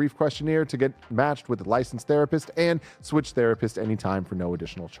fill out a brief questionnaire to get matched with a licensed therapist and switch therapist anytime for no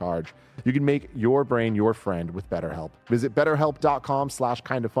additional charge. You can make your brain your friend with BetterHelp. Visit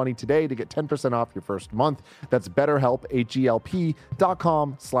BetterHelp.com/kindafunny today to get 10% off your first month. That's BetterHelp,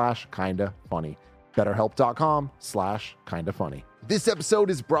 HELP.com/kindafunny. BetterHelp.com/kindafunny. This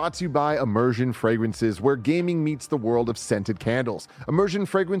episode is brought to you by Immersion Fragrances, where gaming meets the world of scented candles. Immersion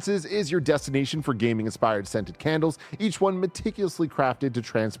Fragrances is your destination for gaming-inspired scented candles, each one meticulously crafted to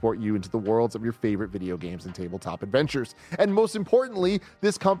transport you into the worlds of your favorite video games and tabletop adventures. And most importantly,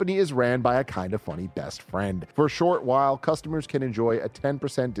 this company is ran by a Kinda Funny best friend. For a short while, customers can enjoy a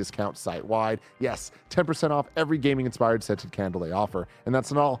 10% discount site-wide. Yes, 10% off every gaming-inspired scented candle they offer. And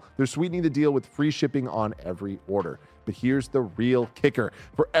that's not all. They're sweetening the deal with free shipping on every order. But here's the real kicker.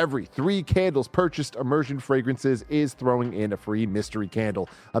 For every 3 candles purchased, Immersion Fragrances is throwing in a free mystery candle.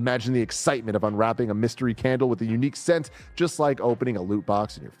 Imagine the excitement of unwrapping a mystery candle with a unique scent, just like opening a loot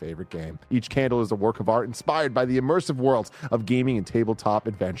box in your favorite game. Each candle is a work of art inspired by the immersive worlds of gaming and tabletop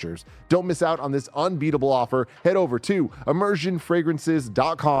adventures. Don't miss out on this unbeatable offer. Head over to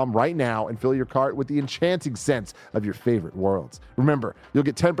immersionfragrances.com right now and fill your cart with the enchanting scents of your favorite worlds. Remember, you'll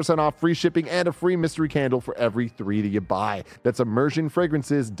get 10% off free shipping and a free mystery candle for every 3 that you buy. That's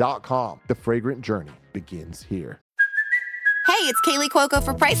immersionfragrances.com. The fragrant journey begins here. Hey, it's Kaylee Cuoco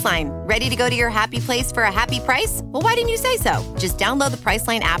for Priceline. Ready to go to your happy place for a happy price? Well, why didn't you say so? Just download the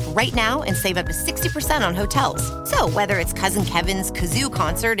Priceline app right now and save up to 60% on hotels. So whether it's Cousin Kevin's Kazoo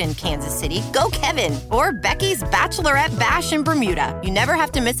Concert in Kansas City, go Kevin, or Becky's Bachelorette Bash in Bermuda, you never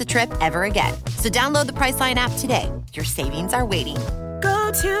have to miss a trip ever again. So download the Priceline app today. Your savings are waiting.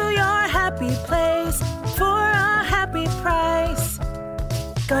 Go to your happy place for a happy price.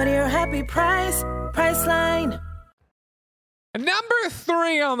 Go to your happy price, Priceline. Number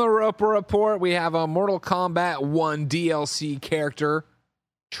 3 on the Roper Report, we have a Mortal Kombat 1 DLC character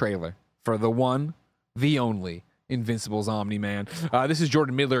trailer for the one, the only, Invincible's Omni-Man. This is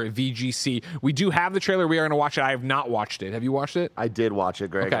Jordan Midler at VGC. We do have the trailer. We are going to watch it. I have not watched it. Have you watched it? I did watch it,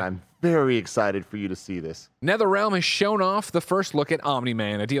 Greg, Okay. and I'm very excited for you to see this. NetherRealm has shown off the first look at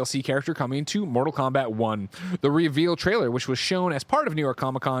Omni-Man, a DLC character coming to Mortal Kombat 1. The reveal trailer, which was shown as part of New York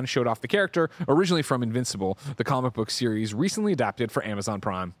Comic Con, showed off the character, originally from Invincible, the comic book series recently adapted for Amazon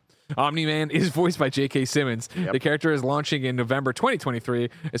Prime. Omni-Man is voiced by J.K. Simmons. Yep. The character is launching in November 2023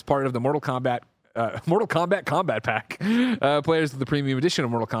 as part of the Mortal Kombat Combat Pack. Players of the premium edition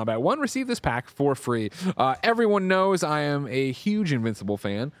of Mortal Kombat 1 receive this pack for free. Everyone knows I am a huge Invincible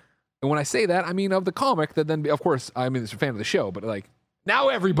fan. And when I say that, I mean of the comic, that then, of course, I'm a fan of the show, but like, now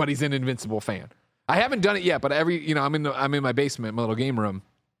everybody's an Invincible fan. I haven't done it yet, but I'm in my basement, my little game room.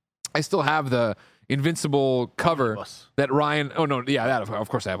 I still have the Invincible cover that Ryan, of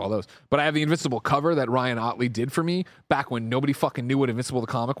course I have all those, but I have the Invincible cover that Ryan Otley did for me back when nobody fucking knew what Invincible the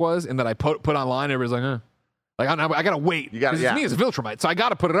comic was, and that I put online, and everybody's like, I gotta wait. It's me as a Viltrumite, so I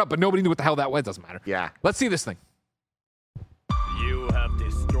gotta put it up, but nobody knew what the hell that was. Doesn't matter. Yeah. Let's see this thing. You have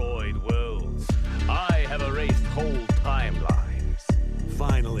destroyed worlds. I have erased whole timelines.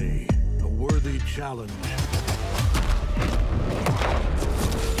 Finally, a worthy challenge.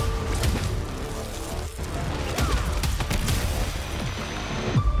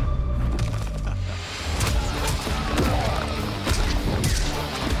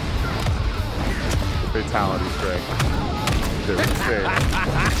 Fatalities, Greg. They're insane.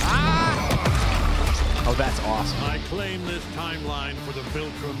 Oh, that's awesome. I claim this timeline for the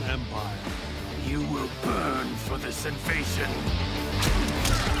Viltrum Empire. You will burn for this invasion.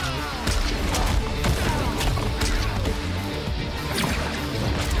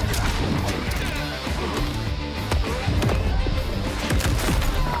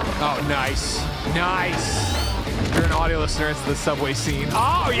 Oh, nice. Nice. If you're an audio listener, it's the subway scene.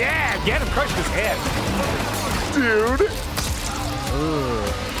 Oh, yeah. Get him. Crush his head. Dude.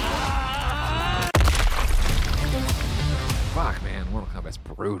 Fuck, man. Mortal Kombat's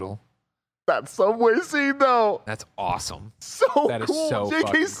brutal. That subway scene, though. That's awesome. So that cool. Is so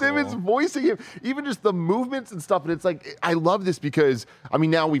J.K. Simmons voicing him, even just the movements and stuff. And it's like, I love this because, I mean,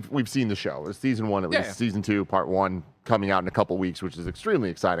 now we've seen the show. It's season 1, at least. Season 2, part 1, coming out in a couple weeks, which is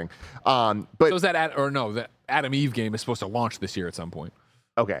extremely exciting. But so is that the Adam Eve game is supposed to launch this year at some point.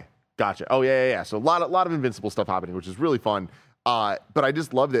 Okay, gotcha. Oh yeah. So a lot of Invincible stuff happening, which is really fun. But I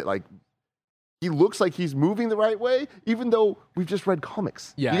just loved it. Like, he looks like he's moving the right way, even though we've just read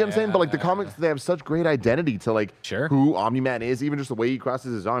comics. Yeah, you know what I'm saying? But like the comics, they have such great identity to like who Omni-Man is, even just the way he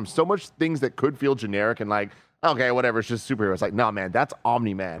crosses his arms. So much things that could feel generic and like, okay, whatever, it's just superhero. It's like, nah, man, that's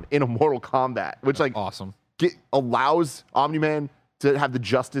Omni-Man in a Mortal Kombat, which like awesome allows Omni-Man to have the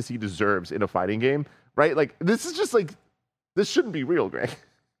justice he deserves in a fighting game, right? Like this is just like, this shouldn't be real, Greg.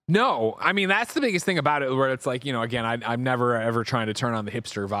 No, I mean, that's the biggest thing about it, where it's like, you know, again, I'm never ever trying to turn on the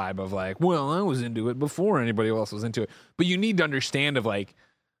hipster vibe of like, well, I was into it before anybody else was into it. But you need to understand of like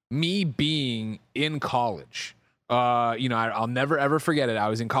me being in college. You know, I'll never ever forget it. I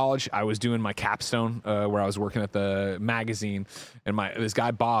was in college. I was doing my capstone where I was working at the magazine, and this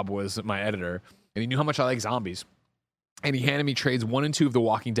guy Bob was my editor, and he knew how much I like zombies. And he handed me trades 1 and 2 of The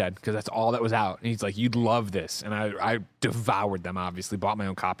Walking Dead because that's all that was out. And he's like, you'd love this. And I devoured them, obviously. Bought my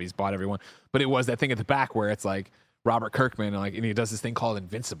own copies, bought everyone. But it was that thing at the back where it's like Robert Kirkman, and he does this thing called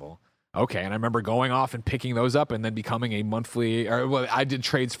Invincible. Okay, and I remember going off and picking those up and then becoming a monthly, I did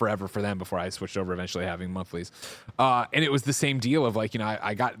trades forever for them before I switched over, eventually having monthlies. And it was the same deal of like, you know,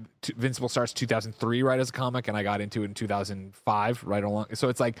 I got Invincible starts 2003 right as a comic, and I got into it in 2005 right along. So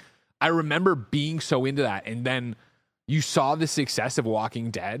it's like, I remember being so into that, and then you saw the success of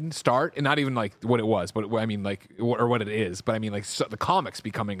Walking Dead start, and not even like what it was, but I mean like, or what it is, but I mean like the comics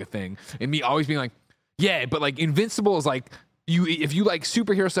becoming a thing, and me always being like, yeah, but like Invincible is like, if you like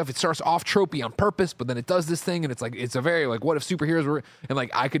superhero stuff, it starts off tropey on purpose, but then it does this thing, and it's like, it's a very like, what if superheroes were, and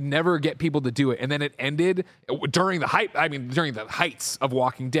like I could never get people to do it, and then it ended during the heights of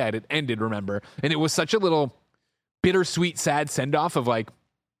Walking Dead, it ended, remember, and it was such a little bittersweet, sad send off of like,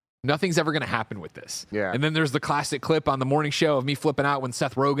 nothing's ever going to happen with this. Yeah. And then there's the classic clip on the morning show of me flipping out when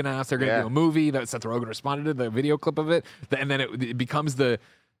Seth Rogen announced they're going to do a movie. That Seth Rogen responded to the video clip of it. And then it becomes the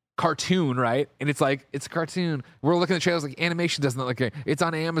cartoon, right? And it's like, it's a cartoon. We're looking at the trailers like, animation doesn't look like it's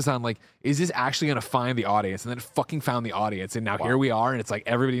on Amazon. Like, is this actually going to find the audience? And then it fucking found the audience. And now here we are. And it's like,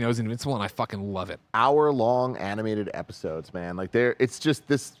 everybody knows Invincible, and I fucking love it. Hour-long animated episodes, man. Like, it's just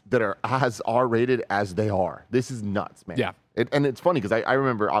this that are as R-rated as they are. This is nuts, man. Yeah. And it's funny because I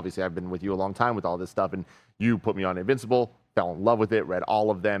remember, obviously, I've been with you a long time with all this stuff, and you put me on Invincible, fell in love with it, read all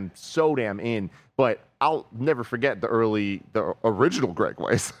of them, so damn in. But I'll never forget the original Greg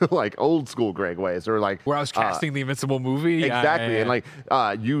Ways, like old school Greg Ways, or like where I was casting the Invincible movie. Exactly. And like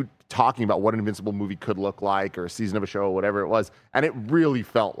you talking about what an Invincible movie could look like, or a season of a show, or whatever it was. And it really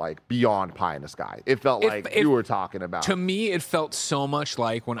felt like beyond pie in the sky. It felt like you were talking about. To me, it felt so much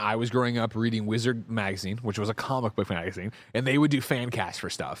like when I was growing up reading Wizard magazine, which was a comic book magazine, and they would do fan casts for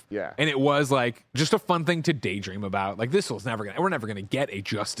stuff. Yeah. And it was like just a fun thing to daydream about. Like, we're never gonna get a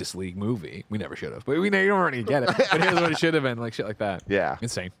Justice League movie. We never should have, but we don't already get it. But here's what it should have been, like shit like that. Yeah.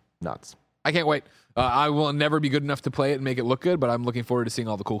 Insane. Nuts. I can't wait. I will never be good enough to play it and make it look good, but I'm looking forward to seeing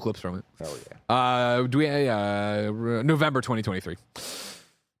all the cool clips from it. Hell yeah. November 2023.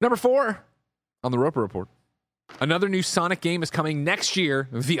 Number 4 on the Roper Report. Another new Sonic game is coming next year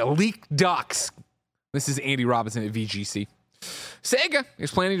via leaked docs. This is Andy Robinson at VGC. Sega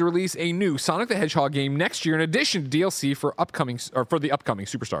is planning to release a new Sonic the Hedgehog game next year in addition to DLC for the upcoming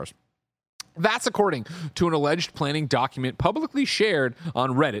Superstars. That's according to an alleged planning document publicly shared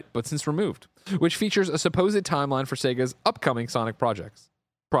on Reddit, but since removed, which features a supposed timeline for Sega's upcoming Sonic products.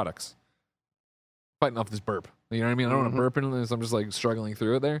 Fighting off this burp. You know what I mean? I don't want to burp into this. I'm just like struggling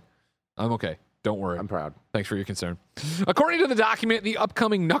through it there. I'm okay. Don't worry. I'm proud. Thanks for your concern. According to the document, the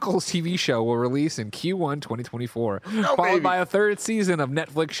upcoming Knuckles TV show will release in Q1 2024, followed by a third season of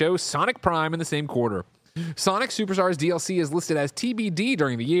Netflix show Sonic Prime in the same quarter. Sonic Superstars DLC is listed as TBD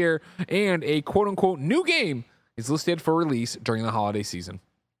during the year, and a quote-unquote new game is listed for release during the holiday season.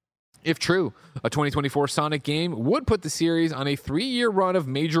 If true, a 2024 Sonic game would put the series on a 3-year run of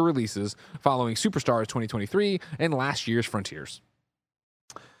major releases following Superstars 2023 and last year's Frontiers.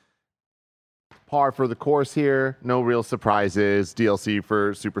 Par for the course here. No real surprises. DLC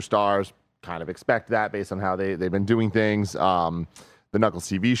for Superstars. Kind of expect that based on how they've been doing things. The Knuckles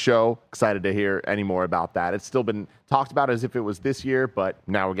TV show. Excited to hear any more about that. It's still been talked about as if it was this year, but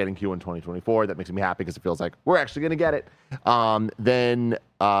now we're getting Q1 2024. That makes me happy because it feels like we're actually going to get it. Then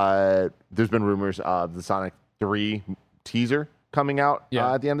there's been rumors of the Sonic 3 teaser coming out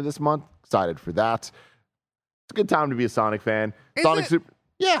at the end of this month. Excited for that. It's a good time to be a Sonic fan.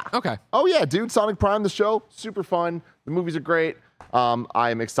 Yeah. Okay. Oh, yeah, dude. Sonic Prime, the show, super fun. The movies are great.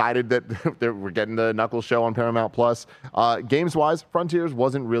 I'm excited that we're getting the Knuckles show on Paramount Plus. Games-wise, Frontiers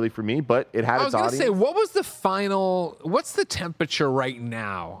wasn't really for me, but it had its audience. I was going to say, what's the temperature right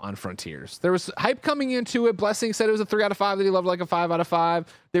now on Frontiers? There was hype coming into it. Blessing said it was a 3 out of 5, that he loved like a 5 out of 5.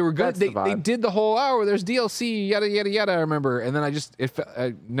 They were good. They did the whole, there's DLC, yada, yada, yada, I remember. And then it's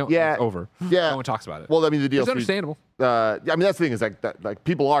over. Yeah. No one talks about it. Well, I mean, the DLC. It's understandable. I mean, that's the thing is like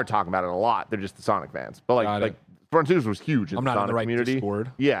people are talking about it a lot. They're just the Sonic fans. But like Frontiers was huge in the Sonic community.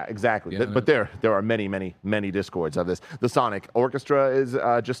 Discord. Yeah, exactly. Yeah, but there are many, many, many Discords of this. The Sonic Orchestra is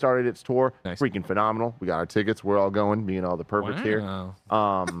just started its tour. Nice. Freaking phenomenal. We got our tickets. We're all going, being all the perverts here.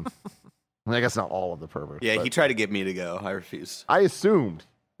 I guess not all of the perverts. Yeah, he tried to get me to go. I refused. I assumed.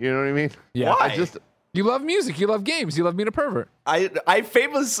 You know what I mean? Yeah. Why? You love music. You love games. You love being a pervert. I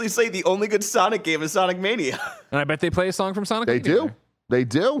famously say the only good Sonic game is Sonic Mania. And I bet they play a song from Sonic. They do. They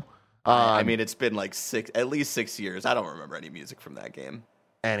do. I mean, it's been like at least 6 years. I don't remember any music from that game.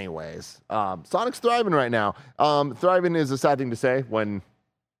 Anyways, Sonic's thriving right now. Thriving is a sad thing to say when,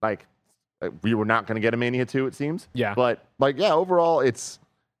 we were not going to get a Mania 2, it seems. Yeah. But, overall, it's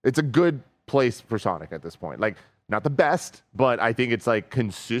a good place for Sonic at this point. Not the best, but I think it's,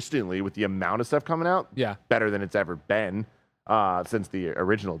 consistently, with the amount of stuff coming out, better than it's ever been. Since the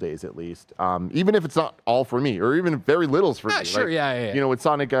original days, at least. Even if it's not all for me, or even very little's for me. Sure, yeah. You know, with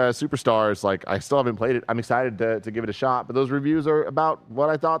Sonic Superstars, I still haven't played it. I'm excited to give it a shot, but those reviews are about what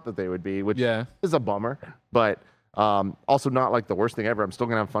I thought that they would be, which is a bummer. But also not the worst thing ever. I'm still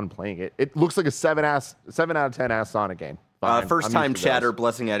gonna have fun playing it. It looks like a 7 out of 10 ass Sonic game. First time chatter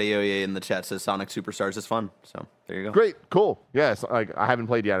blessing at AOA in the chat says Sonic Superstars is fun. So there you go. Great, cool. Yes, I haven't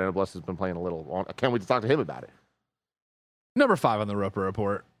played yet. I know Bless has been playing a little. I can't wait to talk to him about it. Number 5 on the Roper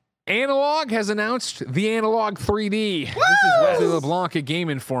Report. Analog has announced the Analog 3D. Woo! This is Wesley LeBlanc at Game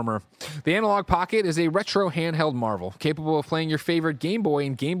Informer. The Analog Pocket is a retro handheld marvel, capable of playing your favorite Game Boy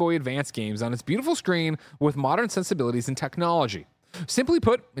and Game Boy Advance games on its beautiful screen with modern sensibilities and technology. Simply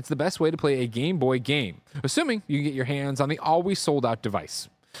put, it's the best way to play a Game Boy game, assuming you can get your hands on the always sold-out device.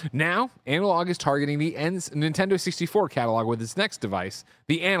 Now, Analog is targeting the Nintendo 64 catalog with its next device,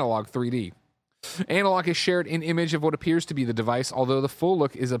 the Analog 3D. Analog has shared an image of what appears to be the device, although the full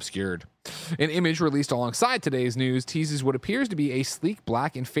look is obscured. An image released alongside today's news teases what appears to be a sleek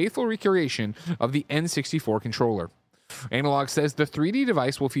black and faithful recreation of the N64 controller. Analog says the 3D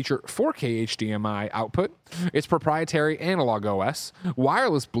device will feature 4K HDMI output, its proprietary Analog OS,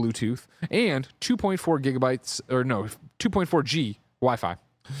 wireless Bluetooth, and 2.4G Wi-Fi.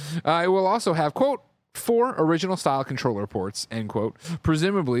 It will also have, quote, 4 original style controller ports, end quote,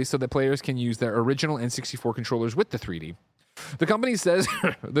 presumably so that players can use their original N64 controllers with the 3D. The company says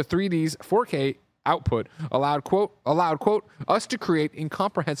the 3D's 4K output allowed quote, us to create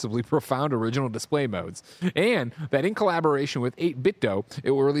incomprehensibly profound original display modes, and that in collaboration with 8BitDo,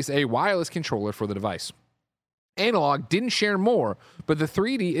 it will release a wireless controller for the device. Analog didn't share more, but the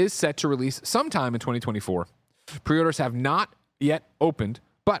 3D is set to release sometime in 2024. Pre-orders have not yet opened,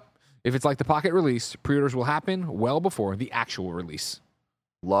 but if it's like the Pocket release, pre-orders will happen well before the actual release.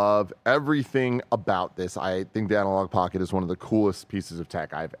 Love everything about this. I think the Analog Pocket is one of the coolest pieces of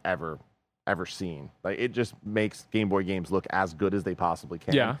tech I've ever seen. It just makes Game Boy games look as good as they possibly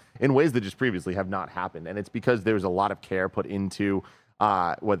can in ways that just previously have not happened. And it's because there's a lot of care put into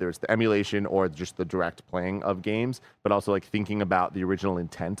whether it's the emulation or just the direct playing of games, but also thinking about the original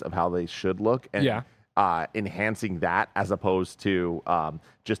intent of how they should look and enhancing that as opposed to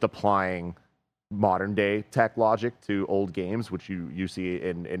just applying modern day tech logic to old games, which you see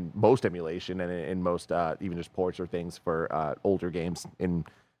in most emulation and in most even just ports or things for older games, in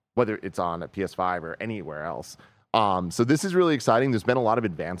whether it's on a PS5 or anywhere else. So this is really exciting. There's been a lot of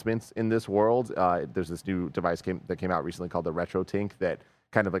advancements in this world. There's this new device that came out recently called the RetroTink that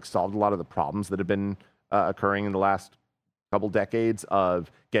kind of solved a lot of the problems that have been occurring in the last couple decades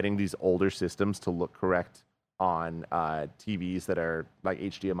of getting these older systems to look correct on TVs that are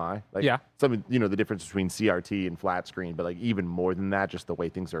HDMI. Some, the difference between CRT and flat screen, but even more than that, just the way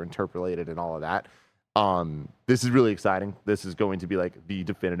things are interpolated and all of that. This is really exciting. This is going to be the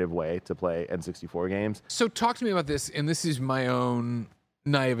definitive way to play N64 games. So talk to me about this, and this is my own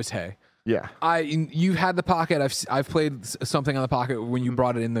naivete. Yeah. You had the Pocket. I've played something on the Pocket when you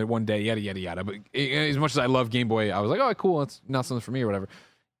brought it in there one day, yada, yada, yada. But as much as I love Game Boy, I was like, oh, cool, it's not something for me or whatever.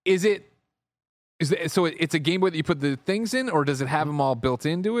 So it's a Game Boy that you put the things in, or does it have them all built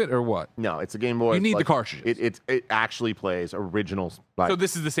into it, or what? No, it's a Game Boy. You need the cartridges. It actually plays originals. So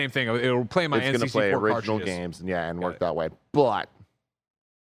this is the same thing. It'll play my N64 cartridges. It's going to play original games, and work that way. But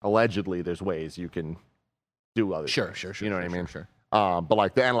allegedly, there's ways you can do other things. Sure. You know what I mean? Sure. But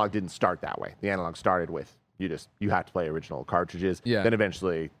like the analog didn't start that way. The analog started with you have to play original cartridges. Yeah. Then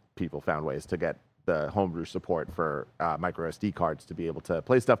eventually people found ways to get the homebrew support for micro SD cards to be able to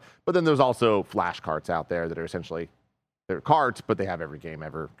play stuff. But then there's also flash carts out there that are essentially they're carts, but they have every game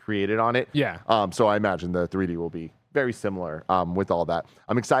ever created on it. Yeah. So I imagine the 3D will be very similar with all that.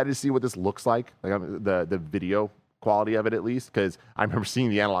 I'm excited to see what this looks like the video quality of it at least, because I remember seeing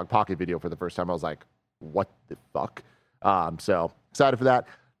the Analog Pocket video for the first time. I was like, what the fuck? So excited for that.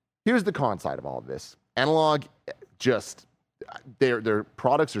 Here's the con side of all of this. Analog just their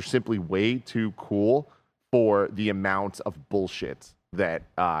products are simply way too cool for the amount of bullshit that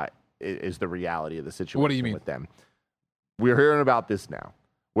is the reality of the situation. What do you mean with them? We're hearing about this now.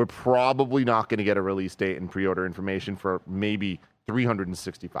 We're probably not going to get a release date and pre-order information for maybe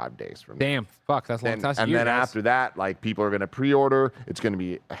 365 days from now. Damn, fuck, that's a long time. And then after that, like, people are going to pre-order. It's going to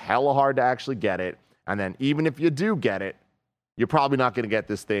be hella hard to actually get it. And then even if you do get it, you're probably not going to get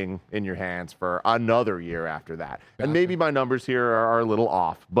this thing in your hands for another year after that. Gotcha. And maybe my numbers here are a little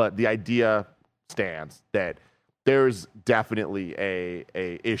off, but the idea stands that there's definitely a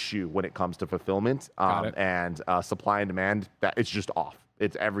issue when it comes to fulfillment and supply and demand. That it's just off.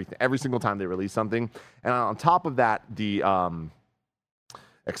 It's everything. Every single time they release something. And on top of that, the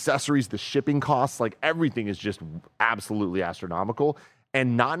accessories, the shipping costs, like everything is just absolutely astronomical.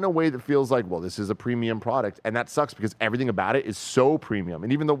 And not in a way that feels like, well, this is a premium product. And that sucks because everything about it is so premium.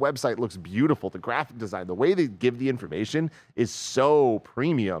 And even the website looks beautiful. The graphic design, the way they give the information is so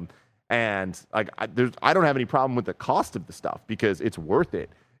premium. And like, I don't have any problem with the cost of the stuff because it's worth it.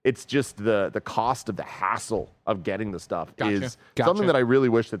 It's just the cost of the hassle of getting the stuff is something that I really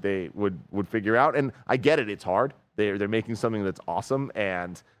wish that they would figure out. And I get it. It's hard. They're making something that's awesome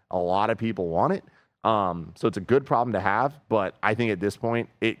and a lot of people want it. So it's a good problem to have, but I think at this point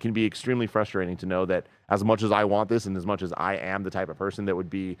it can be extremely frustrating to know that as much as I want this and as much as I am the type of person that would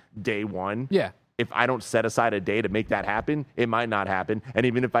be day one, if I don't set aside a day to make that happen, it might not happen. And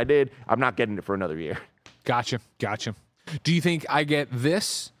even if I did, I'm not getting it for another year. Gotcha. Do you think I get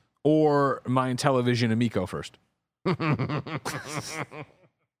this or my Intellivision Amico first?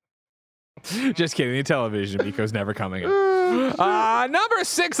 Just kidding. The Intellivision Amico's never coming up. Number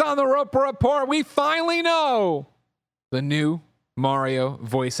 6 on the Roper Report. We finally know the new Mario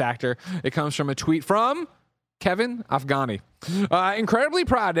voice actor. It comes from a tweet from Kevin Afghani. Incredibly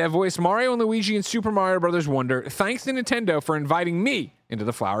proud to have voiced Mario and Luigi in Super Mario Bros. Wonder. Thanks to Nintendo for inviting me into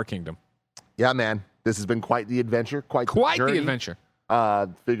the Flower Kingdom. Yeah, man. This has been quite the adventure. Quite the adventure.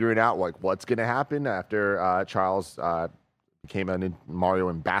 Figuring out like what's going to happen after Charles became a Mario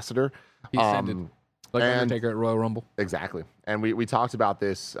ambassador. He ascended like Undertaker at Royal Rumble. Exactly. And we talked about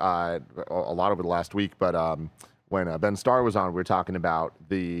this a lot over the last week, but when Ben Starr was on, we were talking about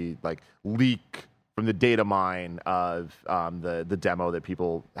the like leak from the data mine of the demo that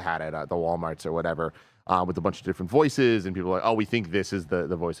people had at the Walmarts or whatever with a bunch of different voices, and people were like, oh, we think this is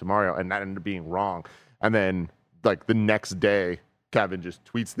the voice of Mario, and that ended up being wrong. And then like the next day, Kevin just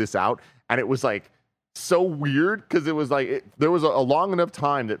tweets this out, and it was like so weird because it was like there was a long enough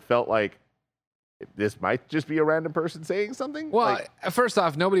time that felt like this might just be a random person saying something. Well, first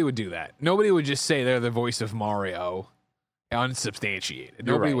off, nobody would do that. Nobody would just say they're the voice of Mario unsubstantiated.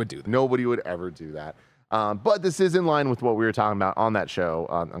 Nobody would do that. Nobody would ever do that. But this is in line with what we were talking about on that show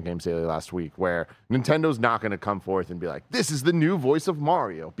on Games Daily last week, where Nintendo's not going to come forth and be like, this is the new voice of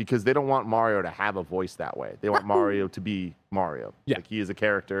Mario, because they don't want Mario to have a voice that way. They want Mario to be Mario. Yeah. Like, he is a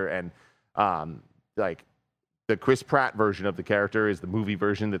character, and like the Chris Pratt version of the character is the movie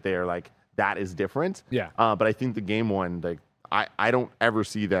version that they are like, that is different. Yeah. But I think the game one, like, I don't ever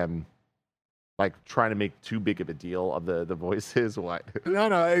see them like trying to make too big of a deal of the voices. What? No,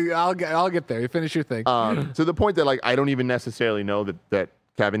 I'll get there. You finish your thing. To the point that like I don't even necessarily know that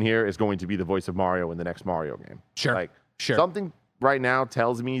Kevin here is going to be the voice of Mario in the next Mario game. Sure. Something right now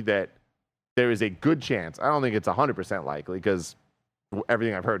tells me that there is a good chance. I don't think it's 100% likely because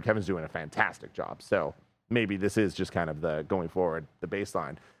everything I've heard, Kevin's doing a fantastic job. So maybe this is just kind of the going forward, the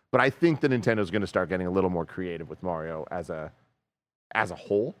baseline. But I think that Nintendo's going to start getting a little more creative with Mario as a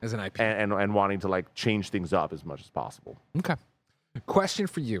whole, as an IP, and wanting to like change things up as much as possible. Okay. Question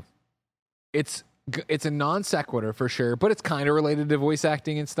for you. It's a non sequitur for sure, but it's kind of related to voice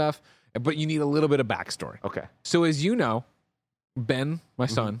acting and stuff. But you need a little bit of backstory. Okay. So as you know, Ben, my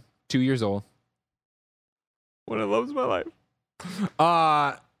son, 2 years old, one of the loves of my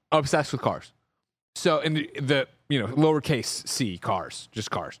life, obsessed with cars. So in the lowercase c cars,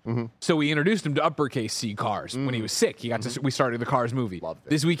 just cars. Mm-hmm. So we introduced him to uppercase C cars when he was sick. He got to. We started the Cars movie. Loved it.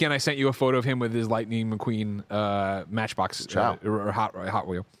 This weekend I sent you a photo of him with his Lightning McQueen Matchbox or Hot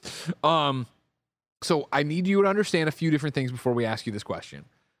Wheel. So I need you to understand a few different things before we ask you this question.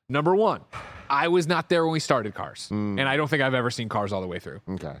 Number one, I was not there when we started Cars, and I don't think I've ever seen Cars all the way through.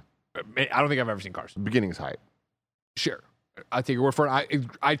 Okay. I don't think I've ever seen Cars. The beginning's hype. Sure. I take your word for it.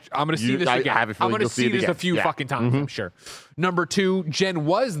 I'm going to see this again. I'm going to see this a few fucking times, I'm sure. Number two, Jen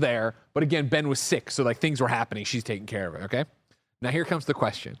was there, but again, Ben was sick, so like things were happening. She's taking care of it, okay? Now here comes the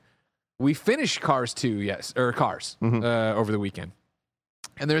question. We finished Cars 2, over the weekend.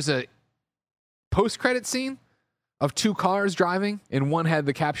 And there's a post-credit scene of two cars driving, and one had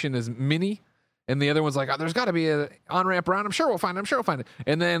the caption as Mini, and the other one's like, oh, there's got to be an on-ramp around. I'm sure we'll find it.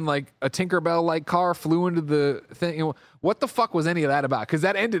 And then, like, a Tinkerbell-like car flew into the thing. What the fuck was any of that about? Because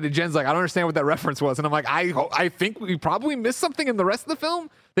that ended, and Jen's like, I don't understand what that reference was. And I'm like, I think we probably missed something in the rest of the film.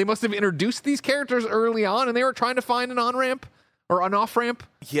 They must have introduced these characters early on, and they were trying to find an on-ramp or an off-ramp.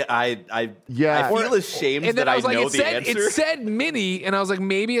 Yeah, I feel ashamed that I know the answer. It said Minnie, and I was like,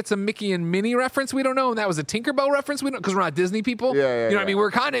 maybe it's a Mickey and Minnie reference we don't know, and that was a Tinkerbell reference we don't, because we're not Disney people. You know what I mean?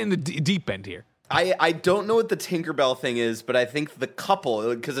 We're kind of in the deep end here. I don't know what the Tinkerbell thing is, but I think the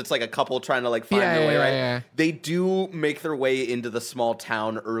couple, because it's like a couple trying to like find their way, right? Yeah. They do make their way into the small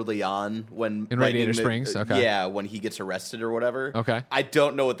town early on when in Radiator Springs. Okay. Yeah, when he gets arrested or whatever. Okay. I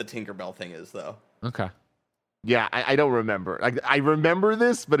don't know what the Tinkerbell thing is though. Okay. Yeah, I don't remember. I remember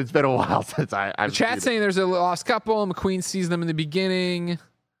this, but it's been a while since I've The chat's saying there's a lost couple. McQueen sees them in the beginning.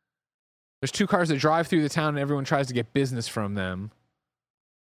 There's two cars that drive through the town, and everyone tries to get business from them.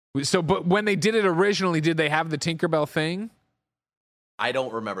 So, but when they did it originally, did they have the Tinkerbell thing? I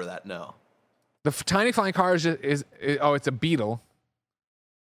don't remember that, no. The tiny flying car is it's a Beetle.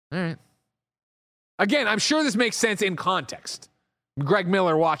 All right. Again, I'm sure this makes sense in context. Greg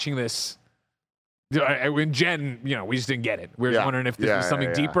Miller watching this, when Jen, we just didn't get it. We were just wondering if this was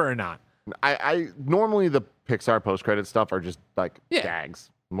something deeper or not. I normally the Pixar post-credit stuff are just like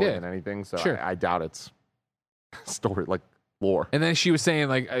gags more than anything, so I doubt it's story like lore. And then she was saying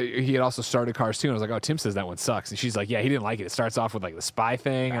like he had also started Cars 2, and I was like, oh, Tim says that one sucks, and she's like, yeah, he didn't like it. It starts off with like the spy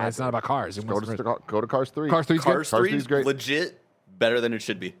thing, and it's not about cars. Go to Cars 3. Cars 3 is great. Legit better than it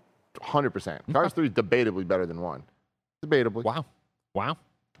should be. 100%. Cars 3 is debatably better than 1. Debatably. Wow.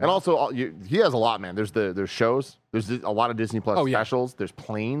 And also, he has a lot, man. There's shows. There's a lot of Disney Plus specials. There's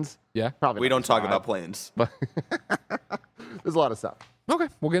planes. Yeah. Probably we don't talk about planes. But there's a lot of stuff. Okay,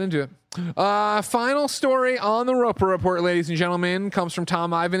 we'll get into it. Final story on the Roper Report, ladies and gentlemen, comes from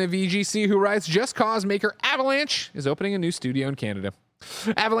Tom Ivan of VGC, who writes, Just Cause maker Avalanche is opening a new studio in Canada.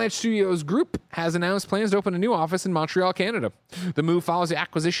 Avalanche Studios Group has announced plans to open a new office in Montreal, Canada. The move follows the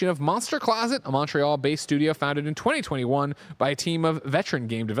acquisition of Monster Closet, a Montreal-based studio founded in 2021 by a team of veteran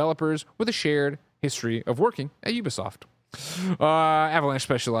game developers with a shared history of working at Ubisoft. Avalanche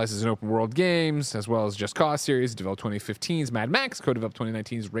specializes in open world games, as well as Just Cause series. It developed 2015's Mad Max, co-developed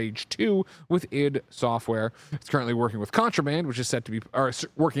 2019's Rage 2 with id Software. It's currently working with Contraband, which is set to be,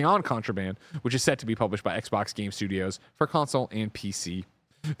 working on Contraband, which is set to be published by Xbox Game Studios for console and PC.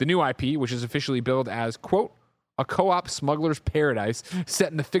 The new IP, which is officially billed as, quote, a co-op smuggler's paradise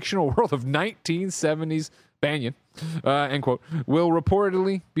set in the fictional world of 1970s Banyan, end quote, will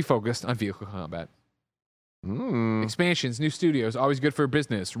reportedly be focused on vehicle combat. Expansions, new studios, always good for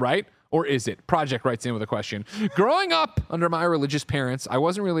business, right? Or is it? Project writes in with a question. Growing up under my religious parents, I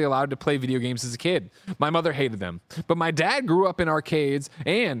wasn't really allowed to play video games as a kid. My mother hated them. But my dad grew up in arcades,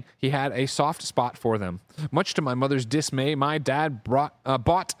 and he had a soft spot for them. Much to my mother's dismay, my dad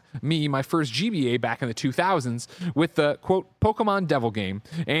bought me my first GBA back in the 2000s with the, quote, Pokemon Devil game,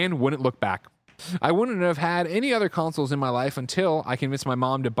 and wouldn't look back. I wouldn't have had any other consoles in my life until I convinced my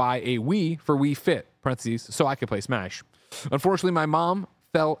mom to buy a Wii for Wii Fit, parentheses, so I could play Smash. Unfortunately, my mom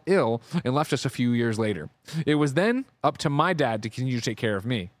fell ill and left us a few years later. It was then up to my dad to continue to take care of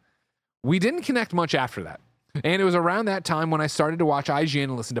me. We didn't connect much after that, and it was around that time when I started to watch IGN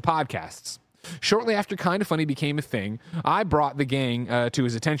and listen to podcasts. Shortly after Kinda Funny became a thing, I brought the gang to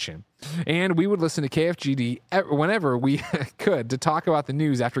his attention, and we would listen to KFGD whenever we could to talk about the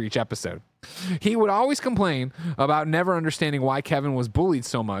news after each episode. He would always complain about never understanding why Kevin was bullied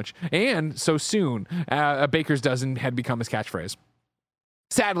so much and so soon. A baker's dozen had become his catchphrase.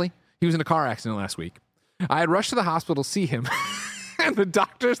 Sadly, he was in a car accident last week. I had rushed to the hospital to see him. And the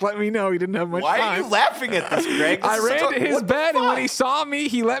doctors let me know he didn't have much time. Why are you laughing at this, Greg? I ran to his bed, and when he saw me,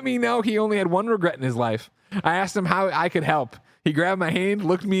 he let me know he only had one regret in his life. I asked him how I could help. He grabbed my hand,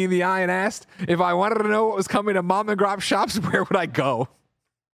 looked me in the eye, and asked if I wanted to know what was coming to mom and grop shops, where would I go?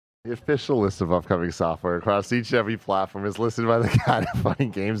 The official list of upcoming software across each and every platform is listed by the Kinda Funny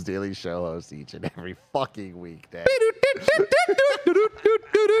Games Daily Show host each and every fucking weekday.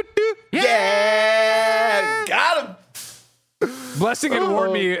 Yeah! Got him! Blessing had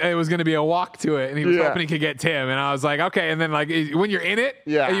warned me it was going to be a walk to it, and he was hoping he could get Tim. And I was like, okay. And then, like, when you're in it,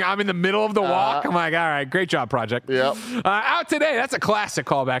 and I'm in the middle of the walk, I'm like, all right, great job, Project. Yep. Out today, that's a classic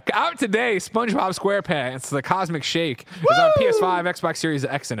callback. Out today, SpongeBob SquarePants, The Cosmic Shake, is on PS5, Xbox Series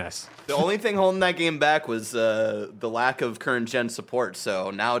X and S. The only thing holding that game back was the lack of current gen support.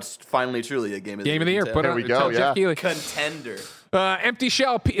 So now it's finally truly a game of the year. There we go. Jeff Keighley. Contender. Empty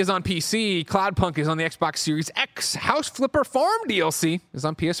Shell is on PC. Cloudpunk is on the Xbox Series X. House Flipper Farm DLC is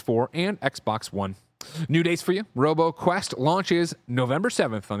on PS4 and Xbox One. New dates for you. RoboQuest launches November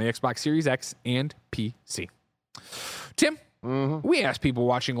 7th on the Xbox Series X and PC. Tim, we asked people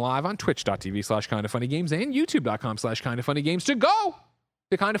watching live on twitch.tv/kindoffunnygames and youtube.com/kindoffunnygames to go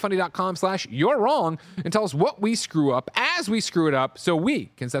to kindoffunny.com/you're wrong and tell us what we screw up as we screw it up so we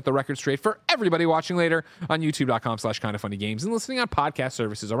can set the record straight for everybody watching later on youtube.com/kindoffunnygames and listening on podcast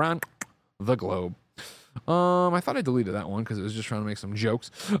services around the globe. I thought I deleted that one because it was just trying to make some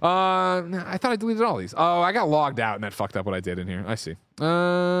jokes. I thought I deleted all these. Oh, I got logged out and that fucked up what I did in here. I see.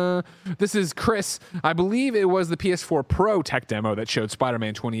 This is Chris. I believe it was the PS4 Pro tech demo that showed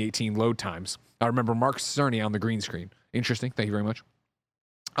Spider-Man 2018 load times. I remember Mark Cerny on the green screen. Interesting. Thank you very much.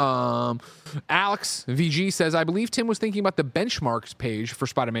 Alex VG says, I believe Tim was thinking about the benchmarks page for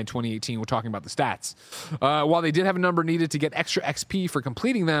Spider-Man 2018. We're talking about the stats. While they did have a number needed to get extra XP for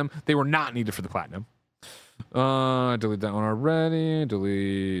completing them, they were not needed for the platinum. I deleted that one already.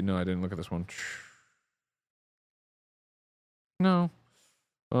 No, I didn't look at this one. No.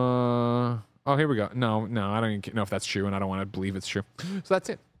 Oh, here we go. No, I don't even know if that's true, and I don't want to believe it's true. So that's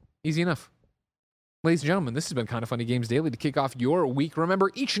it. Easy enough. Ladies and gentlemen, this has been Kinda Funny Games Daily to kick off your week.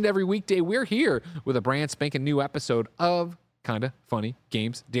 Remember, each and every weekday, we're here with a brand spanking new episode of Kinda Funny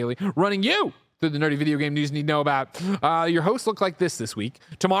Games Daily, running you through the nerdy video game news you need to know about. Your hosts look like this week.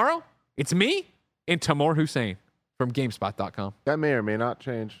 Tomorrow, it's me and Tamoor Hussain from GameSpot.com. That may or may not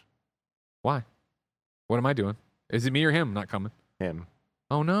change. Why? What am I doing? Is it me or him not coming? Him.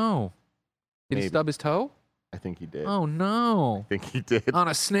 Oh, no. Did he stub his toe? I think he did. Oh, no. I think he did. On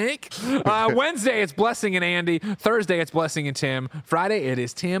a snake? Wednesday, it's Blessing and Andy. Thursday, it's Blessing and Tim. Friday, it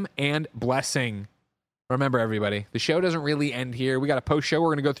is Tim and Blessing. Remember, everybody, the show doesn't really end here. We got a post show. We're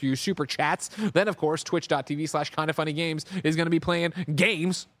going to go through your super chats. Then, of course, twitch.tv/kindoffunnygames is going to be playing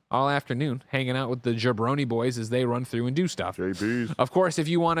games all afternoon, hanging out with the Jabroni boys as they run through and do stuff. JBs. Of course, if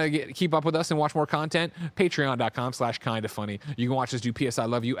you want to keep up with us and watch more content, patreon.com/kindoffunny. You can watch us do PS I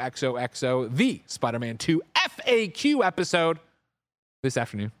Love You XOXO, the Spider-Man 2 FAQ episode this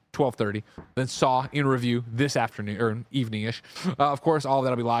afternoon, 12:30. Then Saw in review this afternoon, or evening-ish. Of course, all of that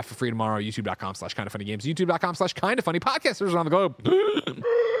will be live for free tomorrow, youtube.com/kindoffunnygames, youtube.com/kindoffunny podcasters around the globe.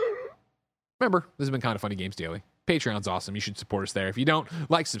 Remember, this has been Kinda Funny Games Daily. Patreon's awesome. You should support us there. If you don't,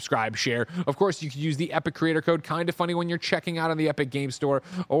 like, subscribe, share. Of course, you can use the Epic creator code Kinda Funny when you're checking out on the Epic Game Store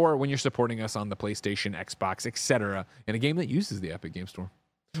or when you're supporting us on the PlayStation, Xbox, etc. in a game that uses the Epic Game Store.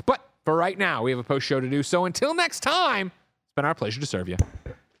 But for right now, we have a post show to do. So until next time, it's been our pleasure to serve you.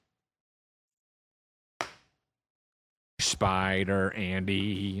 Spider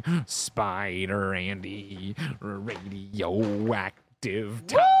Andy, radioactive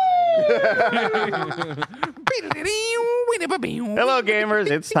time. Hello,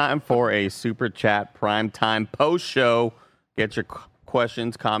 gamers. It's time for a Super Chat Primetime post show. Get your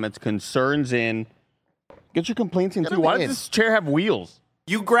questions, comments, concerns in. Get your complaints in, too. Why does this chair have wheels?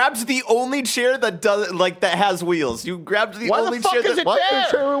 You grabbed the only chair that that has wheels. You grabbed the only chair that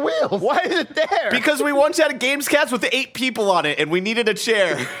chair with wheels. Why is it there? Because we once had a Gamescast with 8 people on it, and we needed a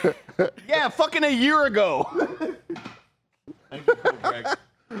chair. Yeah, fucking a year ago. Thank you, Greg.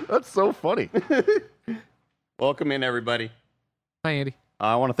 That's so funny. Welcome in, everybody. Hi, Andy.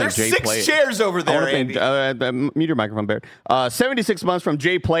 I want to thank There's Jay 6 Play chairs over there, Andy. Mute your microphone, Barrett. 76 months from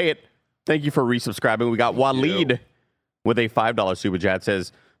Jay Play It. Thank you for resubscribing. We got Waleed with a $5 super chat.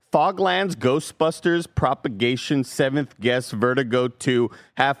 Says, Foglands, Ghostbusters, Propagation, 7th Guest, Vertigo 2,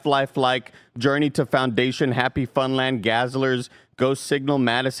 Half-Life Like, Journey to Foundation, Happy Funland, Gazzlers, Ghost Signal,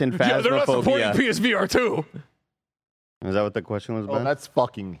 Madison, Phasmophobia. Yeah, they're not supporting PSVR 2. Is that what the question was about? Oh, that's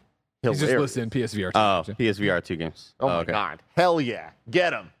fucking hilarious. He's just listing PSVR 2. Oh, PSVR 2 games. Oh, my God. Hell yeah.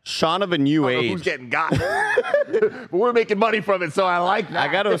 Get him. Sean of a New Age. Who's getting got? But we're making money from it, so I like that.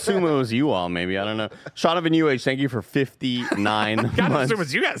 I got to assume it was you all, maybe. I don't know. Sean of a New Age, thank you for 59 months. Got to assume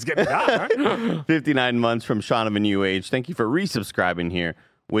it's you guys getting got, right? 59 months from Sean of a New Age. Thank you for resubscribing here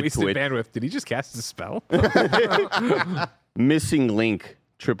with Wasted Twitch. bandwidth. Did he just cast a spell? Missing Link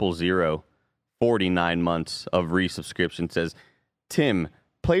 000, 49 months of resubscription, says, Tim,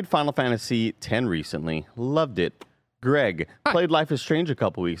 played Final Fantasy X recently. Loved it. Greg, played Life is Strange a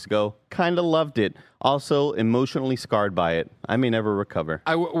couple weeks ago. Kind of loved it. Also, emotionally scarred by it. I may never recover.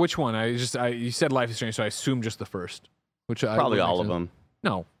 Which one? You said Life is Strange, so I assume just the first. Probably all of them.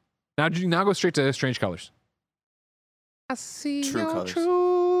 No. Now go straight to Strange Colors. I see True your colors.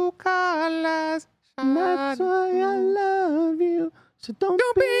 true colors. That's why I love you. So don't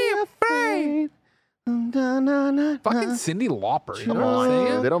be afraid. Fucking Cyndi Lauper. You know what I'm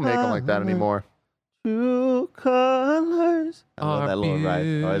saying? They don't make them like that anymore. True colors. I love that little ride.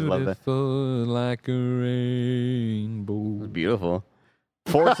 I always love that. Like a rainbow. It's beautiful.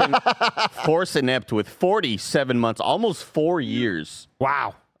 Force Inept with 47 months, almost 4 years.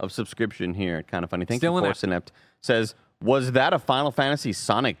 Wow. Of subscription here. Kind of funny. Thank Still you, Force Inept. Says, was that a Final Fantasy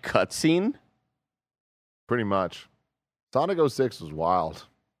Sonic cutscene? Pretty much. Sonic 06 was wild.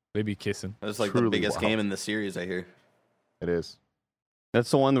 They be kissing. It was like Truly the biggest wild. game in the series, I hear. It is.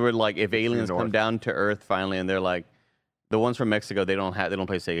 That's the one where, like, if aliens north. come down to Earth finally, and they're like, the ones from Mexico, they don't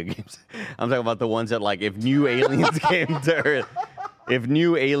play Sega games. I'm talking about the ones that, like, if new aliens came to Earth,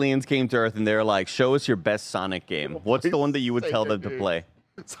 and they're like, show us your best Sonic game. What's the one that you would tell them to play?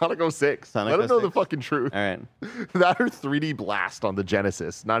 Sonic 06. Sonic Let them know 06. the fucking truth. All right. That or 3D Blast on the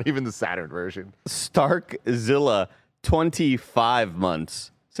Genesis, not even the Saturn version. Starkzilla, 25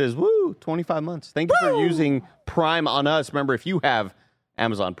 months. Says, woo, 25 months. Thank you for using Prime on us. Remember, if you have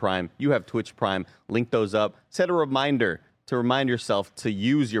Amazon Prime, you have Twitch Prime, link those up. Set a reminder to remind yourself to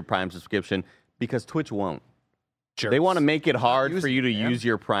use your Prime subscription because Twitch won't. Jerks. They want to make it hard for you to use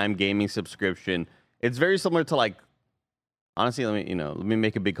your Prime gaming subscription. It's very similar to, like, honestly, let me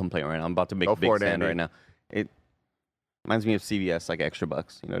make a big complaint right now. I'm about to make a big stand right now. It reminds me of CVS, like extra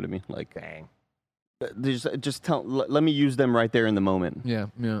bucks. You know what I mean? Like, dang. Let me use them right there in the moment. Yeah.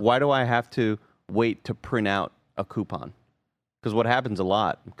 Why do I have to wait to print out a coupon? Because what happens a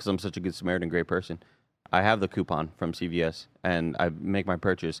lot, because I'm such a good Samaritan, great person, I have the coupon from CVS and I make my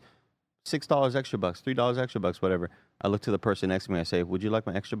purchase. $6 extra bucks, $3 extra bucks, whatever. I look to the person next to me. I say, "Would you like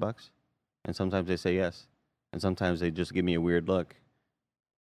my extra bucks?" And sometimes they say yes, and sometimes they just give me a weird look.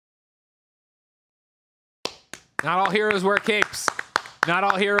 Not all heroes wear capes. Not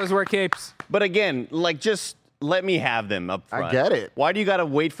all heroes wear capes. But again, like, just let me have them up front. I get it. Why do you got to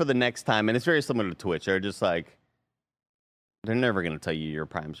wait for the next time? And it's very similar to Twitch. They're just like, they're never going to tell you your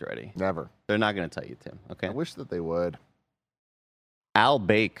Prime's ready. Never. They're not going to tell you, Tim. Okay. I wish that they would. Al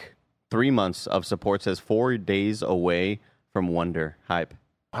Bake, 3 months of support, says 4 days away from Wonder hype.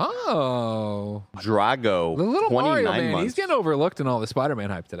 Oh. Drago, The little 29 Mario man, months. he's getting overlooked in all the Spider-Man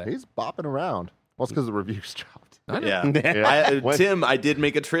hype today. He's bopping around. Well, it's because the reviews dropped. I know. Yeah. Tim, I did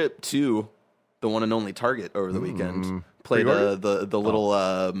make a trip to the one and only Target over the weekend. Played the little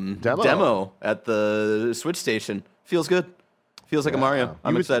demo at the Switch station. Feels good. Feels like a Mario.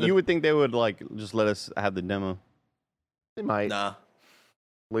 I'm excited. You would think they would, like, just let us have the demo. They might. Nah.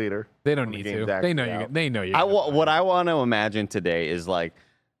 Later. They don't need to. They know you. They know you. What I want to imagine today is, like,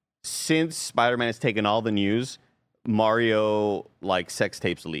 since Spider-Man has taken all the news, Mario, like, sex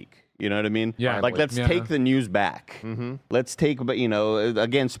tapes leak. You know what I mean? Yeah. Like, let's take the news back. Mm-hmm. Let's take, but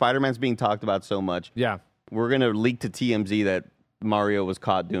again, Spider-Man's being talked about so much. Yeah. We're going to leak to TMZ that Mario was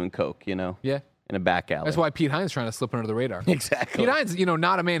caught doing coke, Yeah. in a back alley. That's why Pete Hines trying to slip under the radar. Exactly. Pete Hines,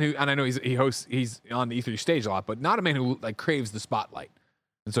 not a man who, and I know he's on the E3 stage a lot, but not a man who, like, craves the spotlight.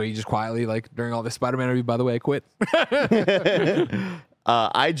 And so he just quietly, like, during all this Spider-Man review, by the way, I quit.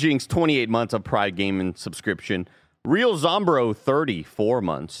 iJinx, 28 months of Pride Gaming subscription. Real Zombro, 34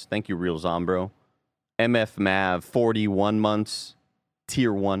 months. Thank you, Real Zombro. MF Mav, 41 months.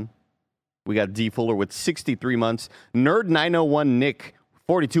 Tier 1. We got D Fuller with 63 months. Nerd 901 Nick,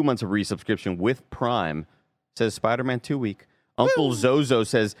 42 months of resubscription with Prime. Says Spider-Man 2 week. Uncle Zozo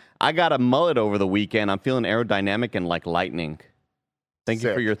says, I got a mullet over the weekend. I'm feeling aerodynamic and like lightning. Thank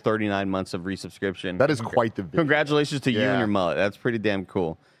you for your 39 months of resubscription. That is quite the video. Congratulations to you and your mullet. That's pretty damn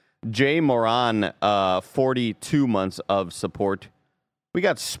cool. Jay Moran, 42 months of support. We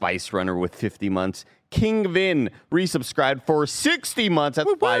got Spice Runner with 50 months. King Vin resubscribed for 60 months.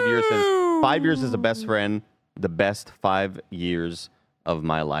 That's 5 years. Says 5 years is the best friend. The best 5 years of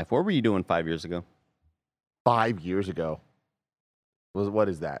my life. What were you doing 5 years ago? 5 years ago. What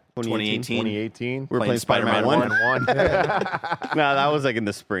is that? 2018. We were playing Spider-Man 1. No, that was like in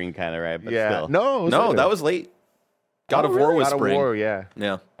the spring kind of, right? But still. No, that was late. God of War was God spring. of War, yeah.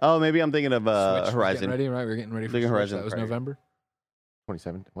 Oh, maybe I'm thinking of Switch, Horizon. Getting ready, right? We're getting ready for Thinking Switch. Horizon That was Friday. November.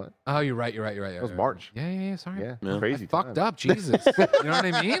 27. What? Oh, you're right. It was March. Yeah. Sorry. Yeah. Crazy. Fucked up. Jesus. You know what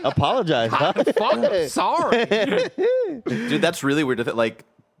I mean? Apologize. Fuck. Sorry. Dude, that's really weird. Like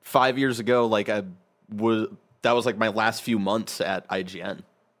 5 years ago, like that was like my last few months at IGN.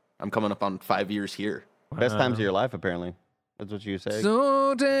 I'm coming up on 5 years here. Best times of your life, apparently. That's what you say.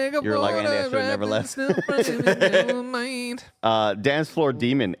 So take a You're like, Andy, I should have never left. Dance Floor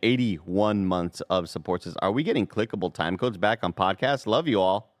Demon, 81 months of support says, are we getting clickable time codes back on podcasts? Love you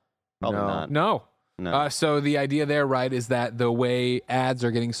all. Probably not. No. No. So the idea there, right, is that the way ads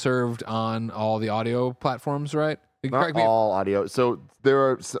are getting served on all the audio platforms, right? Not all audio. So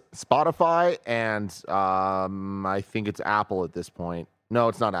there are Spotify and I think it's Apple at this point. No,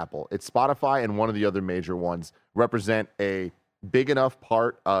 it's not Apple. It's Spotify and one of the other major ones represent a big enough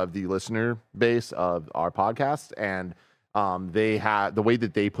part of the listener base of our podcast. And they have the way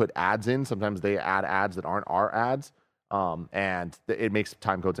that they put ads in. Sometimes they add ads that aren't our ads. And it makes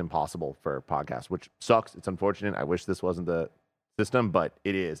time codes impossible for podcasts, which sucks. It's unfortunate. I wish this wasn't the system, but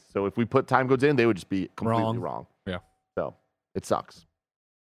it is. So if we put time codes in, they would just be completely wrong. Yeah. So it sucks.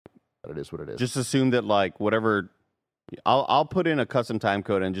 But it is what it is. Just assume that, like, whatever... I'll put in a custom time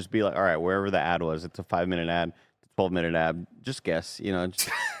code and just be like, all right, wherever the ad was, it's a 5-minute ad, 12-minute ad. Just guess, you know. Just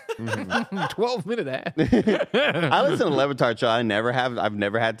 12-minute ad. I listen to Levitard Show. I've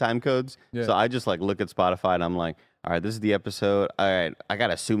never had time codes. Yeah. So I just like look at Spotify and I'm like, all right, this is the episode. All right, I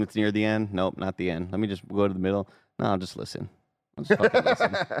gotta assume it's near the end. Nope, not the end. Let me just go to the middle. No, I'll just listen. I'll just fucking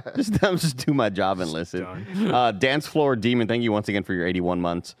listen. I'll just do my job and listen. Dance Floor Demon, thank you once again for your 81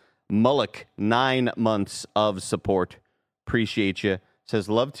 months. Mullock, 9 months of support. Appreciate you. Says,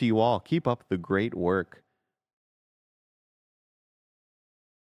 love to you all. Keep up the great work.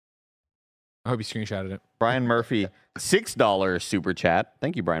 I hope you screenshotted it. Brian Murphy, $6 super chat.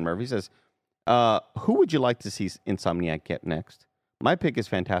 Thank you, Brian Murphy. Says, who would you like to see Insomniac get next? My pick is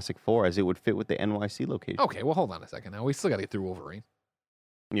Fantastic Four, as it would fit with the NYC location. Okay, well, hold on a second now. We still got to get through Wolverine.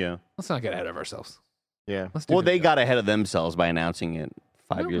 Yeah. Let's not get ahead of ourselves. Yeah. Well, they got ahead of themselves by announcing it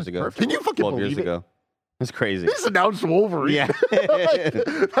 5 years ago. Can you fucking 12 believe years it? ago. It's crazy. They just announced Wolverine. Yeah.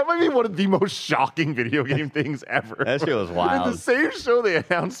 That might be one of the most shocking video game things ever. That shit was wild. In the same show, they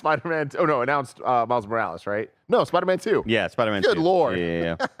announced Spider-Man. Announced Miles Morales, right? No, Spider-Man 2. Yeah, Spider-Man 2. Good Lord.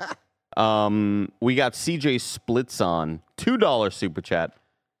 Yeah. We got CJ Splitson, $2 super chat.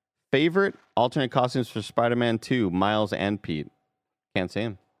 Favorite alternate costumes for Spider-Man 2, Miles and Pete? Can't say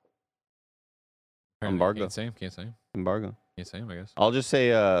him. Embargo. Can't say him. Embargo. Can't say him, I guess. I'll just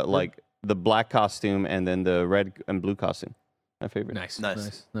say like the black costume and then the red and blue costume. My favorite.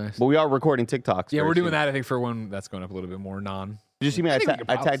 Nice. But we are recording TikToks. Yeah, very we're doing soon. that, I think, for when that's going up a little bit more non. Did you see me? I think we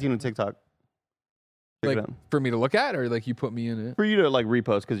could tagged you in TikTok. Check it Like, out. for me to look at, or like you put me in it? For you to like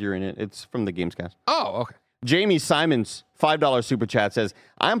repost because you're in it. It's from the Gamescast. Oh, okay. Jamie Simons, $5 super chat says,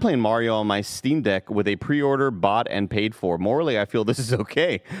 I'm playing Mario on my Steam Deck with a pre-order bought and paid for. Morally, I feel this is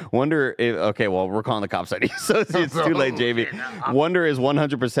okay. Wonder if, okay, well, we're calling the cops on you, so it's too late, Jamie. Wonder is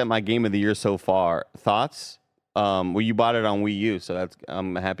 100% my game of the year so far. Thoughts? Well, you bought it on Wii U, so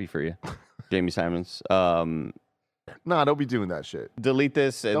I'm happy for you, Jamie Simons. Nah, don't be doing that shit. Delete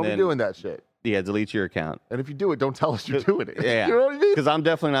this and Don't then be doing that shit. Yeah, delete your account. And if you do it, don't tell us you're doing it. Yeah, You know what I mean? because I'm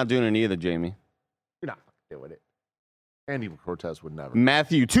definitely not doing it either, Jamie. You're not fucking doing it. Andy Cortez would never.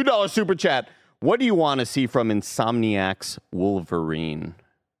 Matthew, $2 super chat. What do you want to see from Insomniac's Wolverine?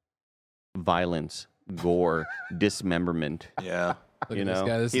 Violence, gore, dismemberment. Yeah. Look You at this know?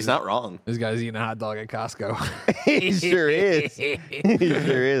 guy. He's not wrong. This guy's eating a hot dog at Costco. He sure is. He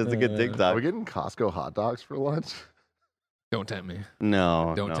sure is. It's a good Are TikTok. we getting Costco hot dogs for lunch? Don't tempt me.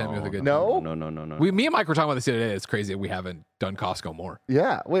 No. Don't tempt me with a good No? No. Me and Mike were talking about this the other day. It's crazy that we haven't done Costco more.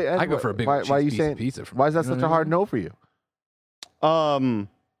 Yeah. Wait. I go for a big why are you piece saying of pizza. Why is that You know such what a I hard mean? no for you?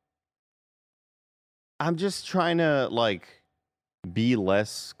 I'm just trying to like be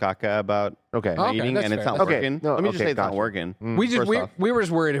less caca about Okay. Okay, eating, that's and it's fair. not Okay, working. no, Let me just okay, say it's not gotcha. working. We First off. we were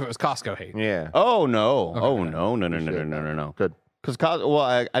just worried if it was Costco hate. Yeah. Oh no! Okay, Oh good. no! Good. Because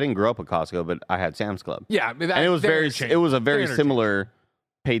I didn't grow up at Costco, but I had Sam's Club. Yeah, I mean, And it was they're very interchangeable. it was a They're very interchangeable. similar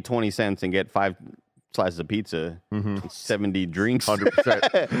pay 20 cents and get 5 slices of pizza, 70 drinks.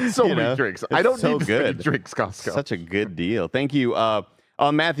 100%. So You many know? drinks. It's I don't so need so many good. drinks, Costco. Such a good deal. Thank you.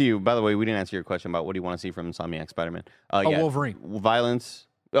 Matthew, by the way, we didn't answer your question about what do you want to see from Insomniac Spider-Man. Wolverine. Violence.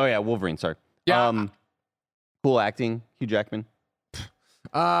 Oh yeah, Wolverine, sorry. Yeah. Cool acting, Hugh Jackman.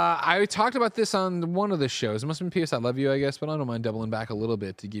 I talked about this on one of the shows. It must have been PS I Love You, I guess, but I don't mind doubling back a little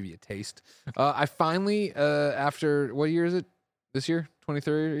bit to give you a taste. I finally, after, what year is it? This year?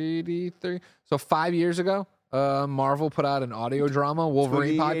 2033? So 5 years ago, Marvel put out an audio drama,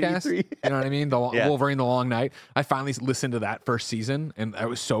 Wolverine podcast. 2083. You know what I mean? Yeah. Wolverine The Long Night. I finally listened to that first season, and it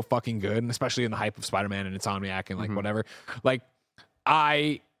was so fucking good, and especially in the hype of Spider-Man and Insomniac and like whatever. Like,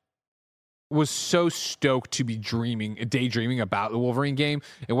 I was so stoked to be daydreaming about the Wolverine game.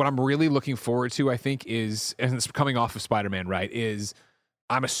 And what I'm really looking forward to, I think, is, and it's coming off of Spider-Man, right, is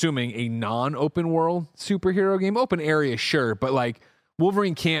I'm assuming, a non-open world superhero game. Open area, sure, but like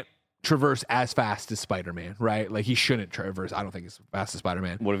Wolverine can't traverse as fast as Spider-Man, right? Like he shouldn't traverse. I don't think as fast as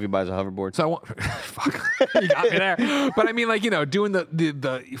Spider-Man. What if he buys a hoverboard? So I want, fuck, you got me there. But I mean, like, doing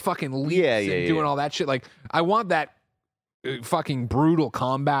the fucking leaps and doing all that shit. Like, I want that fucking brutal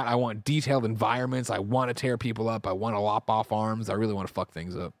combat. I want detailed environments. I want to tear people up. I want to lop off arms. I really want to fuck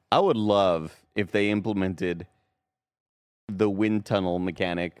things up. I would love if they implemented the wind tunnel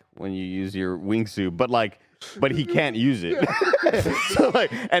mechanic when you use your wingsuit, but he can't use it. So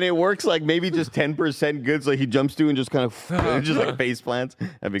and it works like maybe just 10% good. So he jumps to and just kind of just like face plants.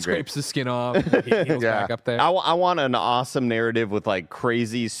 That'd be great. Scrapes the skin off. Heals back up there. I want an awesome narrative with like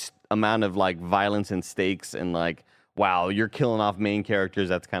crazy amount of like violence and stakes and like, wow, you're killing off main characters.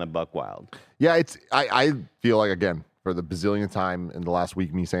 That's kind of buck wild. Yeah, I feel like, again, for the bazillionth time in the last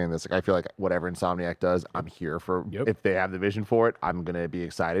week, me saying this, like, I feel like whatever Insomniac does, I'm here for. If they have the vision for it, I'm going to be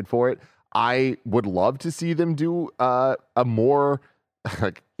excited for it. I would love to see them do a more,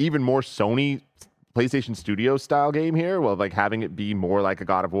 like, even more Sony PlayStation Studios style game here. Well, like having it be more like a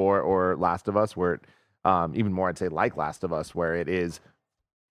God of War or Last of Us, where it, even more, I'd say, like Last of Us, where it is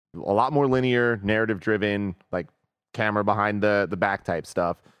a lot more linear, narrative driven, like camera behind the back type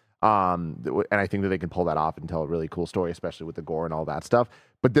stuff. And I think that they can pull that off and tell a really cool story, especially with the gore and all that stuff.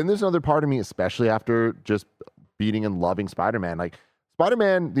 But then there's another part of me, especially after just beating and loving Spider-Man. Like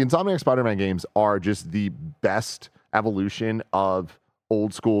Spider-Man, the Insomniac Spider-Man games are just the best evolution of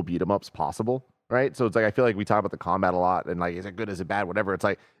old school beat 'em ups possible, right? So it's like, I feel like we talk about the combat a lot and like, is it good, is it bad, whatever. It's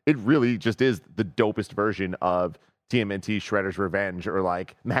like, it really just is the dopest version of TMNT Shredder's Revenge, or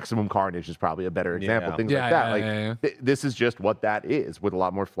like Maximum Carnage is probably a better example. Things like that. This is just what that is, with a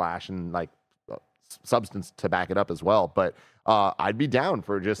lot more flash and like substance to back it up as well. But I'd be down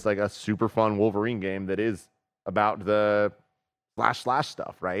for just like a super fun Wolverine game that is about the slash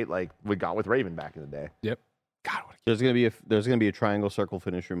stuff, right? Like we got with Raven back in the day. Yep. God, there's gonna be a triangle circle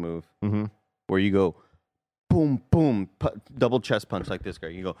finisher move where you go boom boom double chest punch like this guy.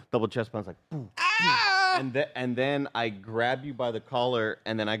 You go double chest punch like boom. And then I grab you by the collar,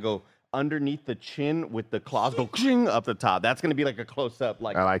 and then I go underneath the chin with the claws, go up the top. That's going to be like a close-up,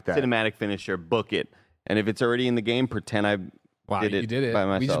 like, I like that. Cinematic finisher. Book it. And if it's already in the game, pretend I did it by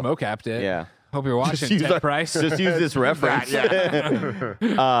myself. We just mocapped it. Yeah. Hope you're watching, Ted Price. Just use this reference.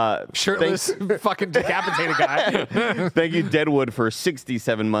 Shirtless, fucking decapitated guy. Thank you, Deadwood, for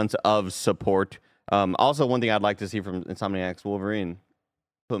 67 months of support. Also, one thing I'd like to see from Insomniac's Wolverine,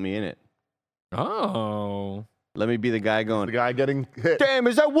 put me in it. Oh. Let me be the guy going. The guy getting hit. Damn,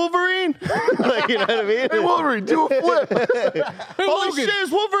 is that Wolverine? Like, you know what I mean? Hey, Wolverine, do a flip. Hey, holy shit,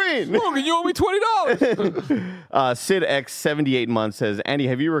 it's Wolverine. Logan, you owe me $20. Sid X 78 months says, Andy,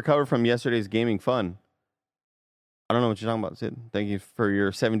 have you recovered from yesterday's gaming fun? I don't know what you're talking about, Sid. Thank you for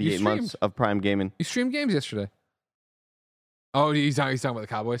your 78 months of Prime Gaming. You streamed games yesterday. Oh, he's talking about the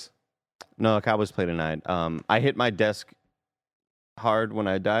Cowboys? No, the Cowboys played tonight. I hit my desk hard when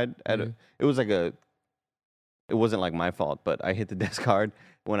I died. It was like it wasn't like my fault, but I hit the desk hard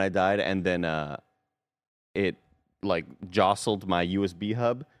when I died, and then it like jostled my USB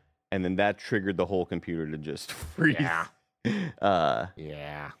hub, and then that triggered the whole computer to just freeze. Yeah.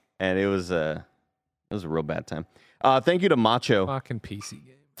 And it was a real bad time. Thank you to Macho fucking PC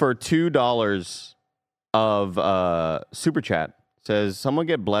game for $2 of super chat. Says someone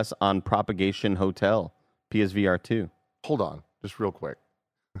get blessed on Propagation Hotel PSVR 2. Hold on, just real quick.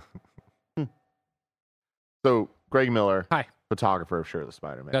 So, Greg Miller, hi, photographer of Shirtless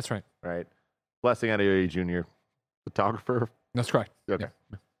Spider-Man. That's right. Right. Blessing Adeoye Jr., photographer. That's correct. Okay.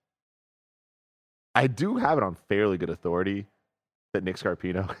 Yeah. I do have it on fairly good authority that Nick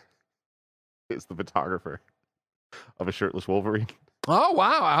Scarpino is the photographer of a Shirtless Wolverine. Oh,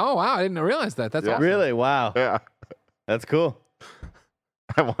 wow. I didn't realize that. That's awesome. Really? Wow. Yeah. That's cool.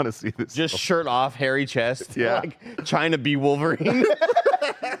 I want to see this. Just shirt off, hairy chest. Yeah. Like trying to be Wolverine.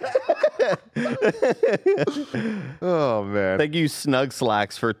 Oh, man. Thank you, Snug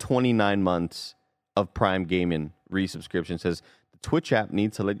Slacks, for 29 months of Prime Gaming resubscription. Says the Twitch app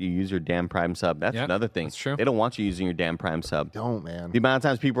needs to let you use your damn Prime sub. That's another thing. That's true. They don't want you using your damn Prime sub. Don't, man. The amount of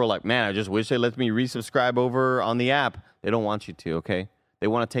times people are like, man, I just wish they let me resubscribe over on the app. They don't want you to, okay? They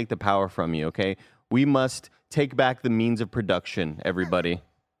want to take the power from you, okay? We must take back the means of production, everybody.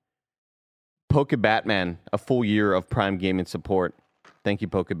 Pokebatman, a full year of Prime Gaming support. Thank you,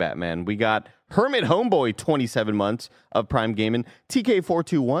 Pokebatman. We got Hermit Homeboy, 27 months of Prime Gaming.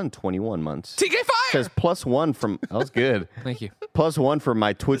 TK421, 21 months. TK Fire! Says +1 from... That was good. Thank you. +1 for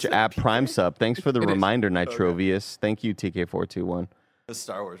my Twitch app Prime sub. Thanks for the reminder, Nitrovius. Thank you, TK421. The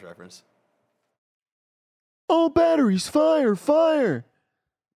Star Wars reference. All batteries, fire, fire.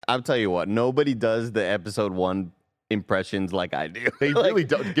 I'll tell you what. Nobody does the episode 1 impressions like I do. They like, really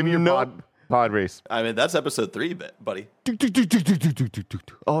don't. Give me your pod race. I mean, that's episode 3, buddy.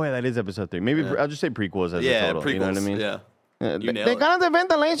 Oh, yeah, that is episode 3. Maybe I'll just say prequels as a total. Prequels. You know what I mean? Yeah. They got the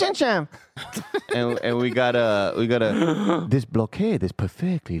ventilation shaft. and we got this blockade is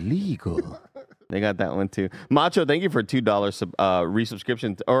perfectly legal. They got that one too. Macho, thank you for $2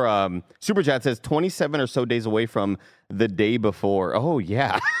 resubscription or super chat says 27 or so days away from the day before. Oh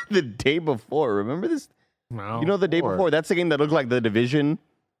yeah, the day before. Remember this? No. You know the day before. That's the game that looked like The Division,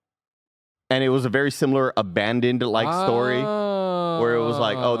 and it was a very similar abandoned story where it was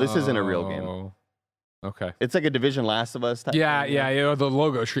like, oh, this isn't a real game. Okay. It's like a Division Last of Us type Yeah, thing. yeah. The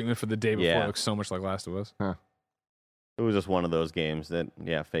logo treatment for the day before looks so much like Last of Us. Huh. It was just one of those games that,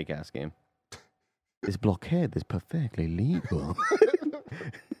 fake ass game. This blockade is perfectly legal.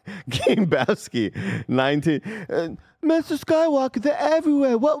 Gamebowski, 19. Master Skywalker, they're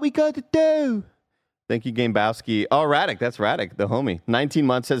everywhere. What we got to do? Thank you, Gamebowski. Oh, Raddick. That's Raddick, the homie. 19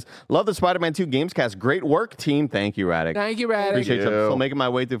 months says, love the Spider-Man 2 Gamescast. Great work, team. Thank you, Raddick. Thank you, Raddick. Appreciate you. Still making my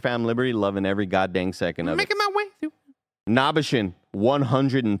way through Fam Liberty. Loving every goddamn second of it. Making my way through. Nabishin,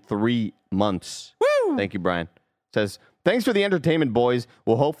 103 months. Woo! Thank you, Brian. Says, thanks for the entertainment, boys.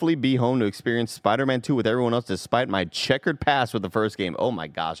 We'll hopefully be home to experience Spider-Man 2 with everyone else despite my checkered past with the first game. Oh, my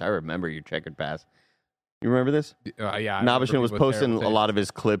gosh. I remember your checkered past. You remember this? Yeah. Nabishin was posting a lot of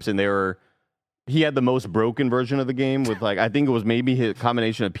his clips, and he had the most broken version of the game with, I think it was maybe his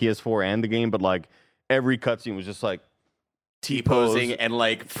combination of PS4 and the game, but, every cutscene was just, T-posing and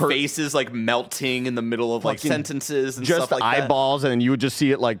faces melting in the middle of sentences and just stuff like eyeballs, and then you would just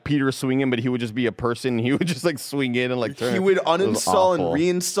see it Peter swinging, but he would just be a person. He would just swing in and turn. He would uninstall and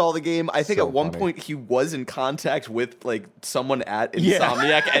reinstall the game. I think at one point he was in contact with someone at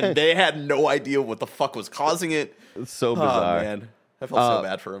Insomniac, and they had no idea what the fuck was causing it. It's so bizarre. Oh, man. I felt so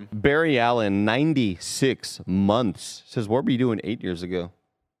bad for him. Barry Allen, 96 months, says, what were you doing 8 years ago?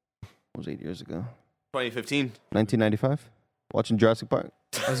 What was 8 years ago? 2015. 1995? Watching Jurassic Park?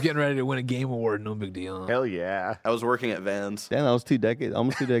 I was getting ready to win a game award. No big deal. Hell yeah. I was working at Vans. Damn, that was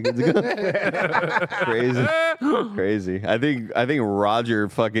almost 2 decades ago. Crazy. I think Roger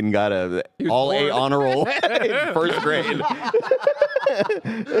fucking got a all A honor roll in first grade.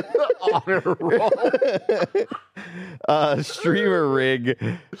 Honor roll. Streamer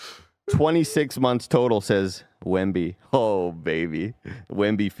Rig, 26 months total, says Wemby. Oh, baby.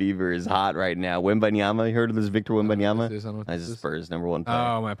 Wemby fever is hot right now. Wembanyama, you heard of this Victor Wembanyama? He's a Spurs #1 player.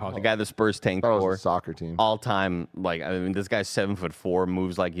 Oh, my apologies. The guy the Spurs tanked for. A soccer team. All time, this guy's 7'4",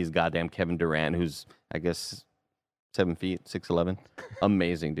 moves like he's goddamn Kevin Durant, who's, I guess, 7 feet, 6'11".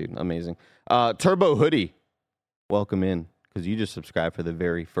 Amazing, dude. Amazing. Turbo Hoodie, welcome in, because you just subscribed for the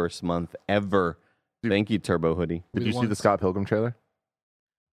very first month ever. Dude, thank you, Turbo Hoodie. Did you see the Scott Pilgrim trailer?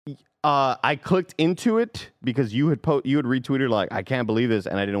 I clicked into it because you had retweeted I can't believe this,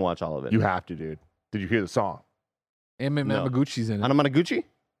 and I didn't watch all of it. You have to, dude. Did you hear the song? And Mamaguchi's in it. Anamanaguchi?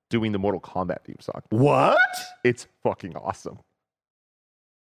 Doing the Mortal Kombat theme song. What? It's fucking awesome.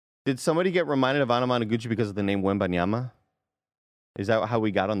 Did somebody get reminded of Anamanaguchi because of the name Wembanyama? Is that how we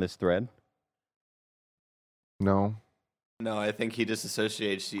got on this thread? No. No, I think he just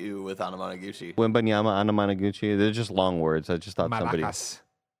associates you with Anamanaguchi. Wembanyama, Anamanaguchi. They're just long words. I just thought somebody...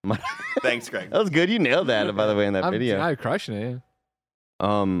 Thanks, Greg. That was good. You nailed that, by the way, in that video. I'm crushing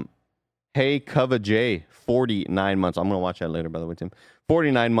it. Hey, Kava J, 49 months. I'm going to watch that later, by the way, Tim.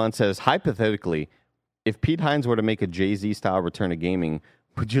 49 months says, hypothetically, if Pete Hines were to make a Jay-Z style return to gaming,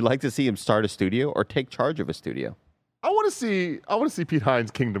 would you like to see him start a studio or take charge of a studio? I want to see Pete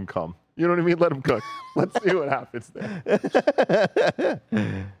Hines' Kingdom Come. You know what I mean? Let him cook. Let's see what happens there.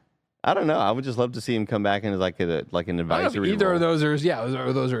 I don't know. I would just love to see him come back in as an advisory either role. of those are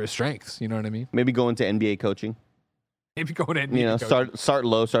those are his strengths. You know what I mean? Maybe go into NBA coaching. Maybe go into NBA coaching. Start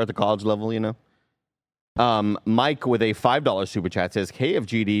low, start at the college level. Mike with a $5 super chat says,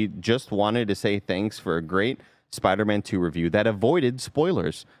 KFGD just wanted to say thanks for a great Spider-Man 2 review that avoided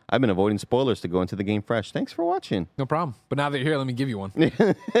spoilers. I've been avoiding spoilers to go into the game fresh. Thanks for watching. No problem. But now that you're here, let me give you one.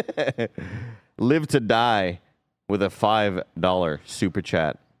 Live to Die with a $5 super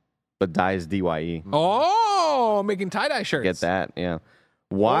chat. But Die is DYE. Oh, making tie-dye shirts. Get that, yeah.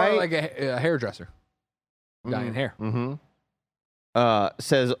 Why? Or like a hairdresser. Dyeing hair. Mm-hmm.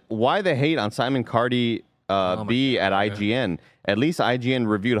 Says, why the hate on Simon Cardy B at IGN? At least IGN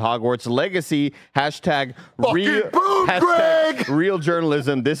reviewed Hogwarts Legacy. Hashtag real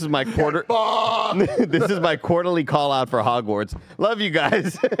journalism. This is my This is my quarterly call out for Hogwarts. Love you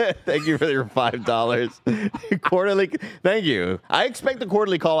guys. Thank you for your $5. Quarterly. Thank you. I expect the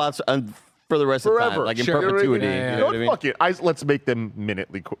quarterly call outs for the rest of time, like in perpetuity. You know know what I mean? Fuck it. Let's make them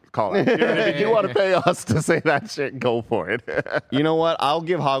minutely call it. You know what I mean? You want to pay us to say that shit? Go for it. You know what? I'll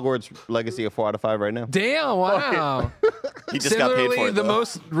give Hogwarts Legacy a 4 out of 5 right now. Damn! Wow. He just got paid for it. The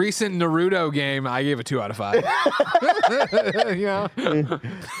most recent Naruto game, I gave a 2 out of 5. Yeah.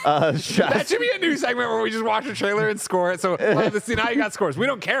 That should be a new segment where we just watch a trailer and score it. So see, now you got scores. We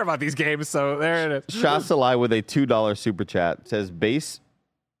don't care about these games, so there it is. Shasalai with a $2 super chat says best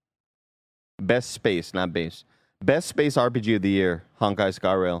space, not base. Best space RPG of the year, Honkai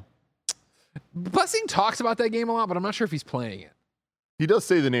Star Rail. Bussing talks about that game a lot, but I'm not sure if he's playing it. He does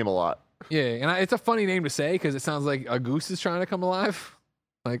say the name a lot. Yeah, and it's a funny name to say because it sounds like a goose is trying to come alive.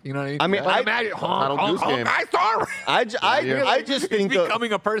 Like, you know what I mean? I imagine Honkai Star Rail. I just think it's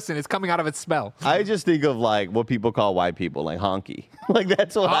becoming a person. It's coming out of its spell. I just think of like what people call white people, like honky. Like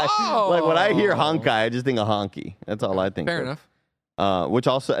that's what when I hear honkai, I just think of honky. That's all I think. Fair of. enough. Which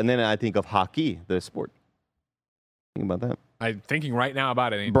also, and then I think of hockey, the sport. Think about that. I'm thinking right now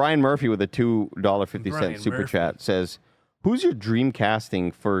about it. Brian Murphy with a $2.50 super chat says, "Who's your dream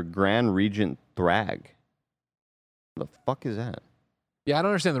casting for Grand Regent Thrag?" The fuck is that? Yeah, I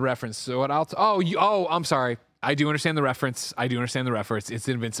don't understand the reference. So what else? I'm sorry. I do understand the reference. It's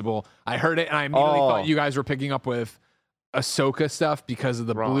Invincible. I heard it, and I immediately thought you guys were picking up with Ahsoka stuff because of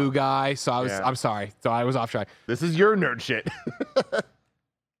the blue guy. So I'm sorry. So I was off track. This is your nerd shit.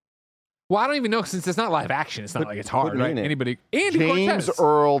 Well, I don't even know since it's not live action. It's not like it's hard, right? Anybody? Andy James Cortez.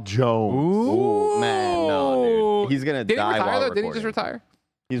 Earl Jones. Ooh, man, no, dude. He's gonna die. Did he retire? Did he just retire?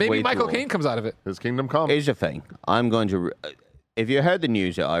 He's Maybe Michael Caine comes out of it. His kingdom come. Here's the thing. I'm going to. If you heard the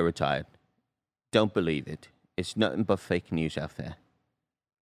news that I retired, don't believe it. It's nothing but fake news out there.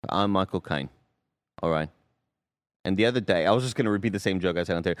 I'm Michael Caine. All right. And the other day, I was just going to repeat the same joke I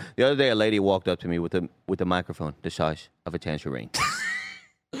said on there. The other day, a lady walked up to me with a microphone the size of a tangerine.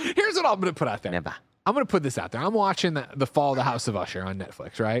 Here's what I'm going to put out there. Never. I'm going to put this out there. I'm watching the Fall of the House of Usher on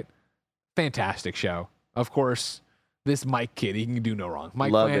Netflix, right? Fantastic show. Of course, this Mike kid, he can do no wrong.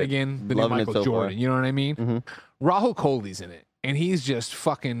 Mike Flanagan, the new Michael Jordan. You know what I mean? Mm-hmm. Rahul Kohli's in it, and he's just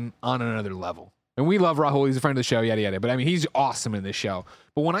fucking on another level. And we love Rahul. He's a friend of the show, yada, yada. But, I mean, he's awesome in this show.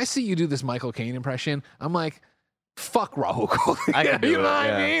 But when I see you do this Michael Caine impression, I'm like, fuck Rahul Kohli. You know what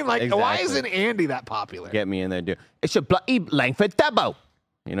I mean? Like, why isn't Andy that popular? Get me in there, dude. It's a bloody Langford Dabo.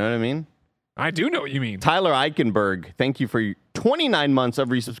 You know what I mean? I do know what you mean. Tyler Eichenberg, thank you for 29 months of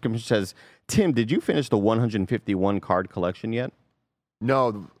resubscription, says, Tim, did you finish the 151 card collection yet?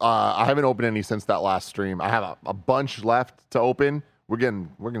 No, I haven't opened any since that last stream. I have a bunch left to open. We're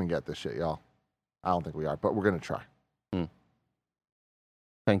gonna get this shit, y'all. I don't think we are, but we're gonna try.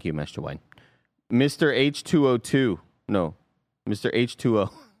 Thank you, Mr. Wayne. Mr. H202. No, Mr. H2O.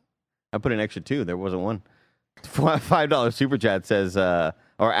 I put an extra 2. There wasn't one. $5 super chat says, or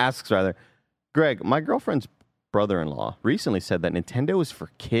asks rather, Greg, my girlfriend's brother-in-law recently said that Nintendo is for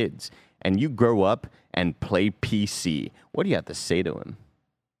kids and you grow up and play PC. What do you have to say to him?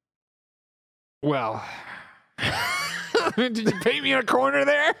 Well, did you paint me in a corner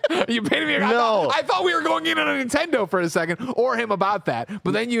there? You painted me. No. I thought we were going in on a Nintendo for a second, or him about that.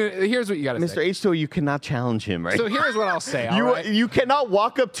 But then here's what you got to say. Mr. H2O, you cannot challenge him, right? So here's what I'll say. You cannot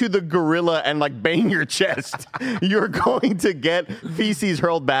walk up to the gorilla and like bang your chest. You're going to get feces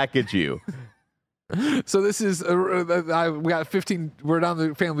hurled back at you. So this is we got 15. We're down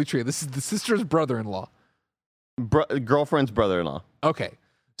the family tree. This is the sister's brother-in-law. Girlfriend's brother-in-law. Okay.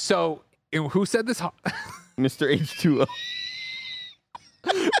 So who said this? Mr. H2O.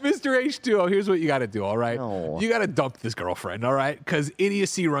 Mr. H2O, here's what you got to do, all right? No. You got to dump this girlfriend, all right? Because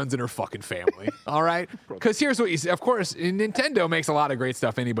idiocy runs in her fucking family, all right? Because here's what you say. Of course, Nintendo makes a lot of great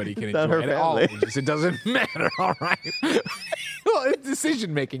stuff anybody can enjoy at all ages. It doesn't matter, all right? Well, it's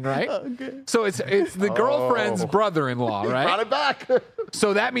decision-making, right? Okay. So it's the girlfriend's brother-in-law, right? Brought it back.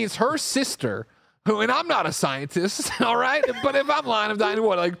 So that means her sister... and I'm not a scientist, all right? But if I'm lying, I'm dying,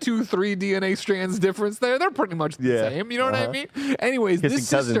 what, like 2-3 DNA strands difference there? They're pretty much the same. You know what I mean? Anyways, this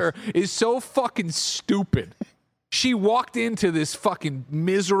sister is so fucking stupid. She walked into this fucking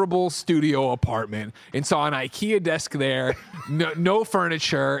miserable studio apartment and saw an IKEA desk there, no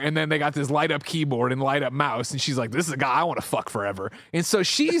furniture, and then they got this light-up keyboard and light-up mouse, and she's like, this is a guy I want to fuck forever. And so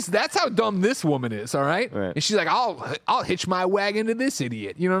that's how dumb this woman is, all right? And she's like, I'll hitch my wagon to this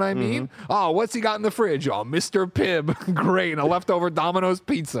idiot. You know what I mean? Oh, what's he got in the fridge? Oh, Mr. Pibb. Great. And a leftover Domino's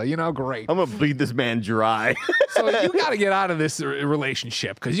pizza. You know, great. I'm going to bleed this man dry. So you got to get out of this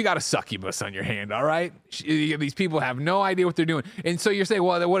relationship because you got a succubus on your hand, all right? These people have no idea what they're doing. And so you're saying,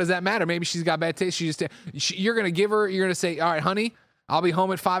 well, what does that matter? Maybe she's got bad taste. You're going to give her, you're going to say, all right, honey, I'll be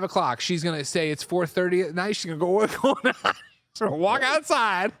home at 5 o'clock. She's going to say it's 4:30 at night. She's going to go, what's going on? So walk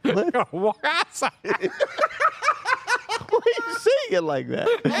outside. Walk outside. Why are you saying it like that?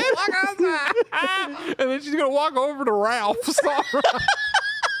 Walk outside. And then she's going to walk over to Ralph's.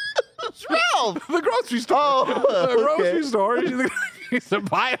 Ralph! The grocery store. Oh, the grocery okay. store. She's to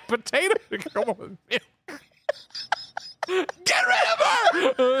buy a potato to come on with milk. Get rid of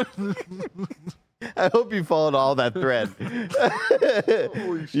her! I hope you followed all that thread.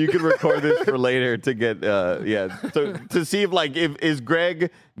 You can record this for later to get, so to see if is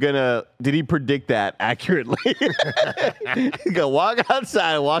Greg did he predict that accurately? He's gonna walk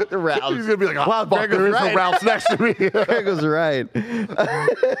outside, walk to Ralph's. He's gonna be like, oh, wow, fuck, there is no Ralph's next to me. Greg was right.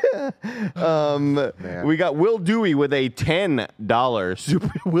 We got Will Dewey with a $10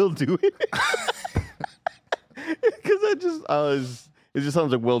 super. Will Dewey? Because it just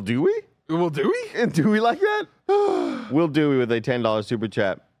sounds like Will Dewey? Will Dewey? And Dewey like that? Will Dewey with a $10 super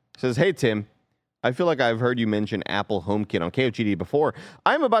chat says, "Hey Tim, I feel like I've heard you mention Apple HomeKit on KOGD before.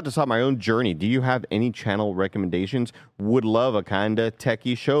 I'm about to start my own journey. Do you have any channel recommendations? Would love a kinda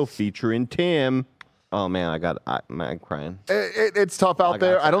techie show featuring Tim." Oh man, I'm crying. It's tough out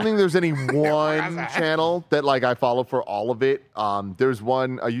there. I don't think there's any one channel that I follow for all of it. There's a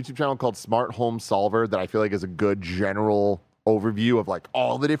YouTube channel called Smart Home Solver that I feel like is a good general overview of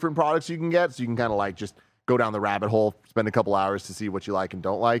all the different products you can get. So you can kind of just go down the rabbit hole, spend a couple hours to see what you like and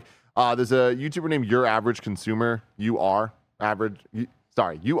don't like. There's a YouTuber named Your Average Consumer. You are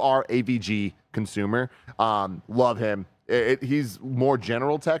AVG Consumer. Love him. He's more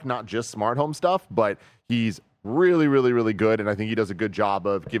general tech, not just smart home stuff, but he's really, really, really good. And I think he does a good job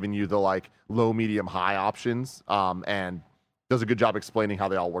of giving you the low, medium, high options, and does a good job explaining how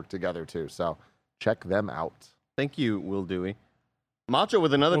they all work together too. So check them out. Thank you, Will Dewey. Macho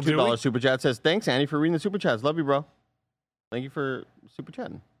with another $2 super chat says, "Thanks, Andy, for reading the super chats. Love you, bro. Thank you for super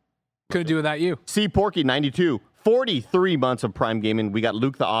chatting." Couldn't do without you. C Porky 92, 43 months of Prime Gaming. We got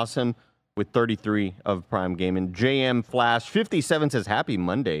Luke the Awesome with 33 of Prime Gaming. JM Flash 57 says, "Happy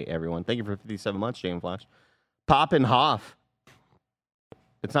Monday, everyone." Thank you for 57 months, JM Flash. Poppin' Hoff.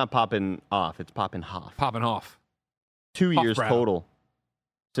 It's not poppin' off. It's poppin' Hoff. Poppin' Hoff. 2 years Hoff total.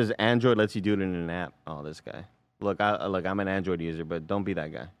 Says Android lets you do it in an app. Oh, this guy. Look, I'm an Android user, but don't be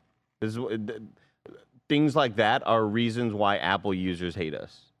that guy. Things like that are reasons why Apple users hate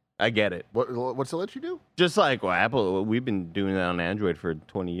us. I get it. What's it let you do? Just Apple, we've been doing that on Android for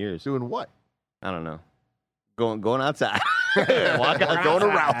 20 years. Doing what? I don't know. Going outside. Walk out. Going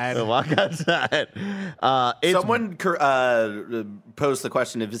around. Walk outside. Someone posed the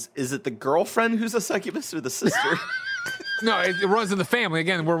question: is it the girlfriend who's a succubus or the sister? No, it runs in the family.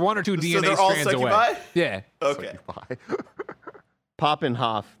 Again, we're one or two DNA they're all strands succubi? away. Yeah. Okay. Poppin'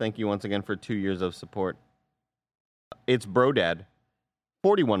 Hoff, thank you once again for 2 years of support. It's Brodad,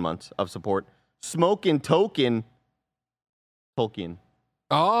 41 months of support. Smokin' Tolkien.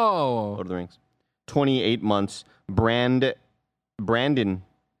 Oh. Lord of the Rings. 28 months. Brandon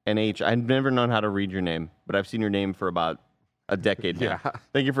NH. I've never known how to read your name, but I've seen your name for about a decade now. Yeah.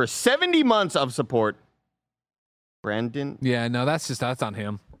 Thank you for 70 months of support. Brandon? Yeah, no, that's on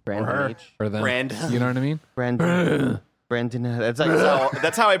him. Brandon or her. H. Or them. Brand. You know what I mean? Brandon. That's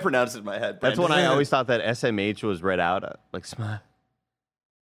that's how I pronounce it in my head. That's when I always thought that SMH was read out like sma.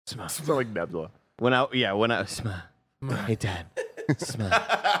 Sounds like Nebula. When I sma. Hey Dad.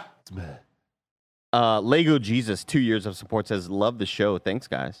 Sma. Lego Jesus, 2 years of support, says, "Love the show. Thanks,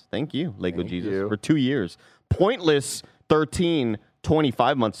 guys." Thank you, Lego Jesus, for 2 years. Pointless 13,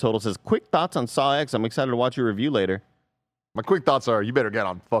 25 months total, says, "Quick thoughts on Saw X. I'm excited to watch your review later." My quick thoughts are: you better get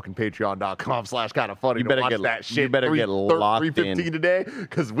on fucking patreon.com/kindafunny. You better watch get that shit. You better get locked in 3:15 today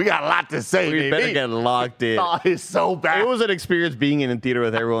because we got a lot to say. We better get locked in. Oh, it's so bad. It was an experience being in a theater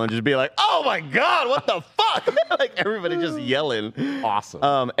with everyone, just being like, "Oh my god, what the fuck!" Like everybody just yelling.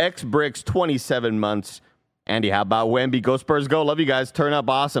 Awesome. X Bricks 27 months. Andy, how about Wemby? Go Spurs, go! Love you guys. Turn up,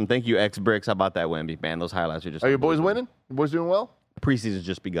 awesome. Thank you, X Bricks. How about that, Wemby? Man, those highlights are just. Are your boys winning? Your boys doing well? Preseason's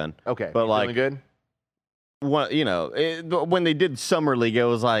just begun. Okay, but feeling good. When they did Summer League, it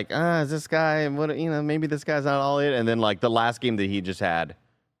was like, is this guy, maybe this guy's not all in. And then, the last game that he just had,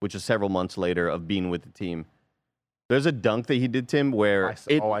 which is several months later of being with the team, there's a dunk that he did, Tim, where I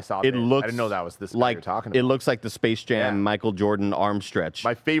saw it it. looks I didn't know that was this guy you're talking about. It looks like the Space Jam Michael Jordan arm stretch.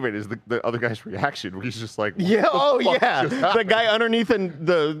 My favorite is the other guy's reaction, where he's just like, the guy underneath and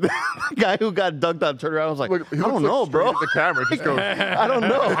the guy who got dunked on turned around and was like, I don't know, bro. The camera just goes, I don't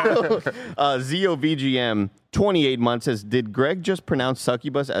know. ZOVGM, 28 months, says, "Did Greg just pronounce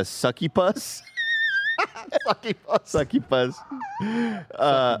succubus as succubus?" Succubus.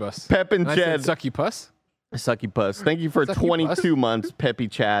 Pep and Chad. Succubus. Succubus. Thank you for 22 months, Peppy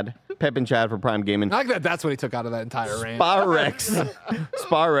Chad. Pep and Chad for Prime Gaming. I like that. That's what he took out of that entire rant.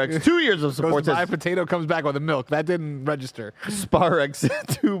 Sparrex, 2 years of support. My potato comes back with the milk. That didn't register. Sparrex,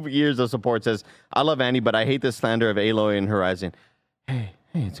 2 years of support says, I love Andy, but I hate the slander of Aloy and Horizon. Hey,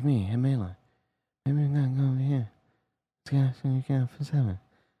 it's me. I'm Aloy. Maybe I'm going to go over here.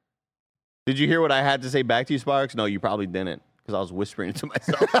 Did you hear what I had to say back to you, Sparrex? No, you probably didn't, because I was whispering to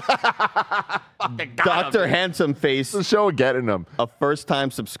myself. Dr. Handsome Face. The show getting them. A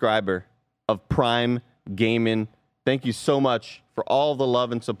first-time subscriber of Prime Gaming. Thank you so much for all the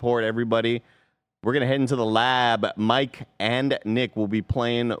love and support, everybody. We're going to head into the lab. Mike and Nick will be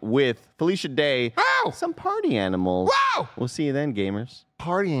playing with Felicia Day. Wow. Some party animals. Wow. We'll see you then, gamers.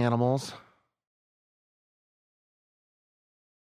 Party animals.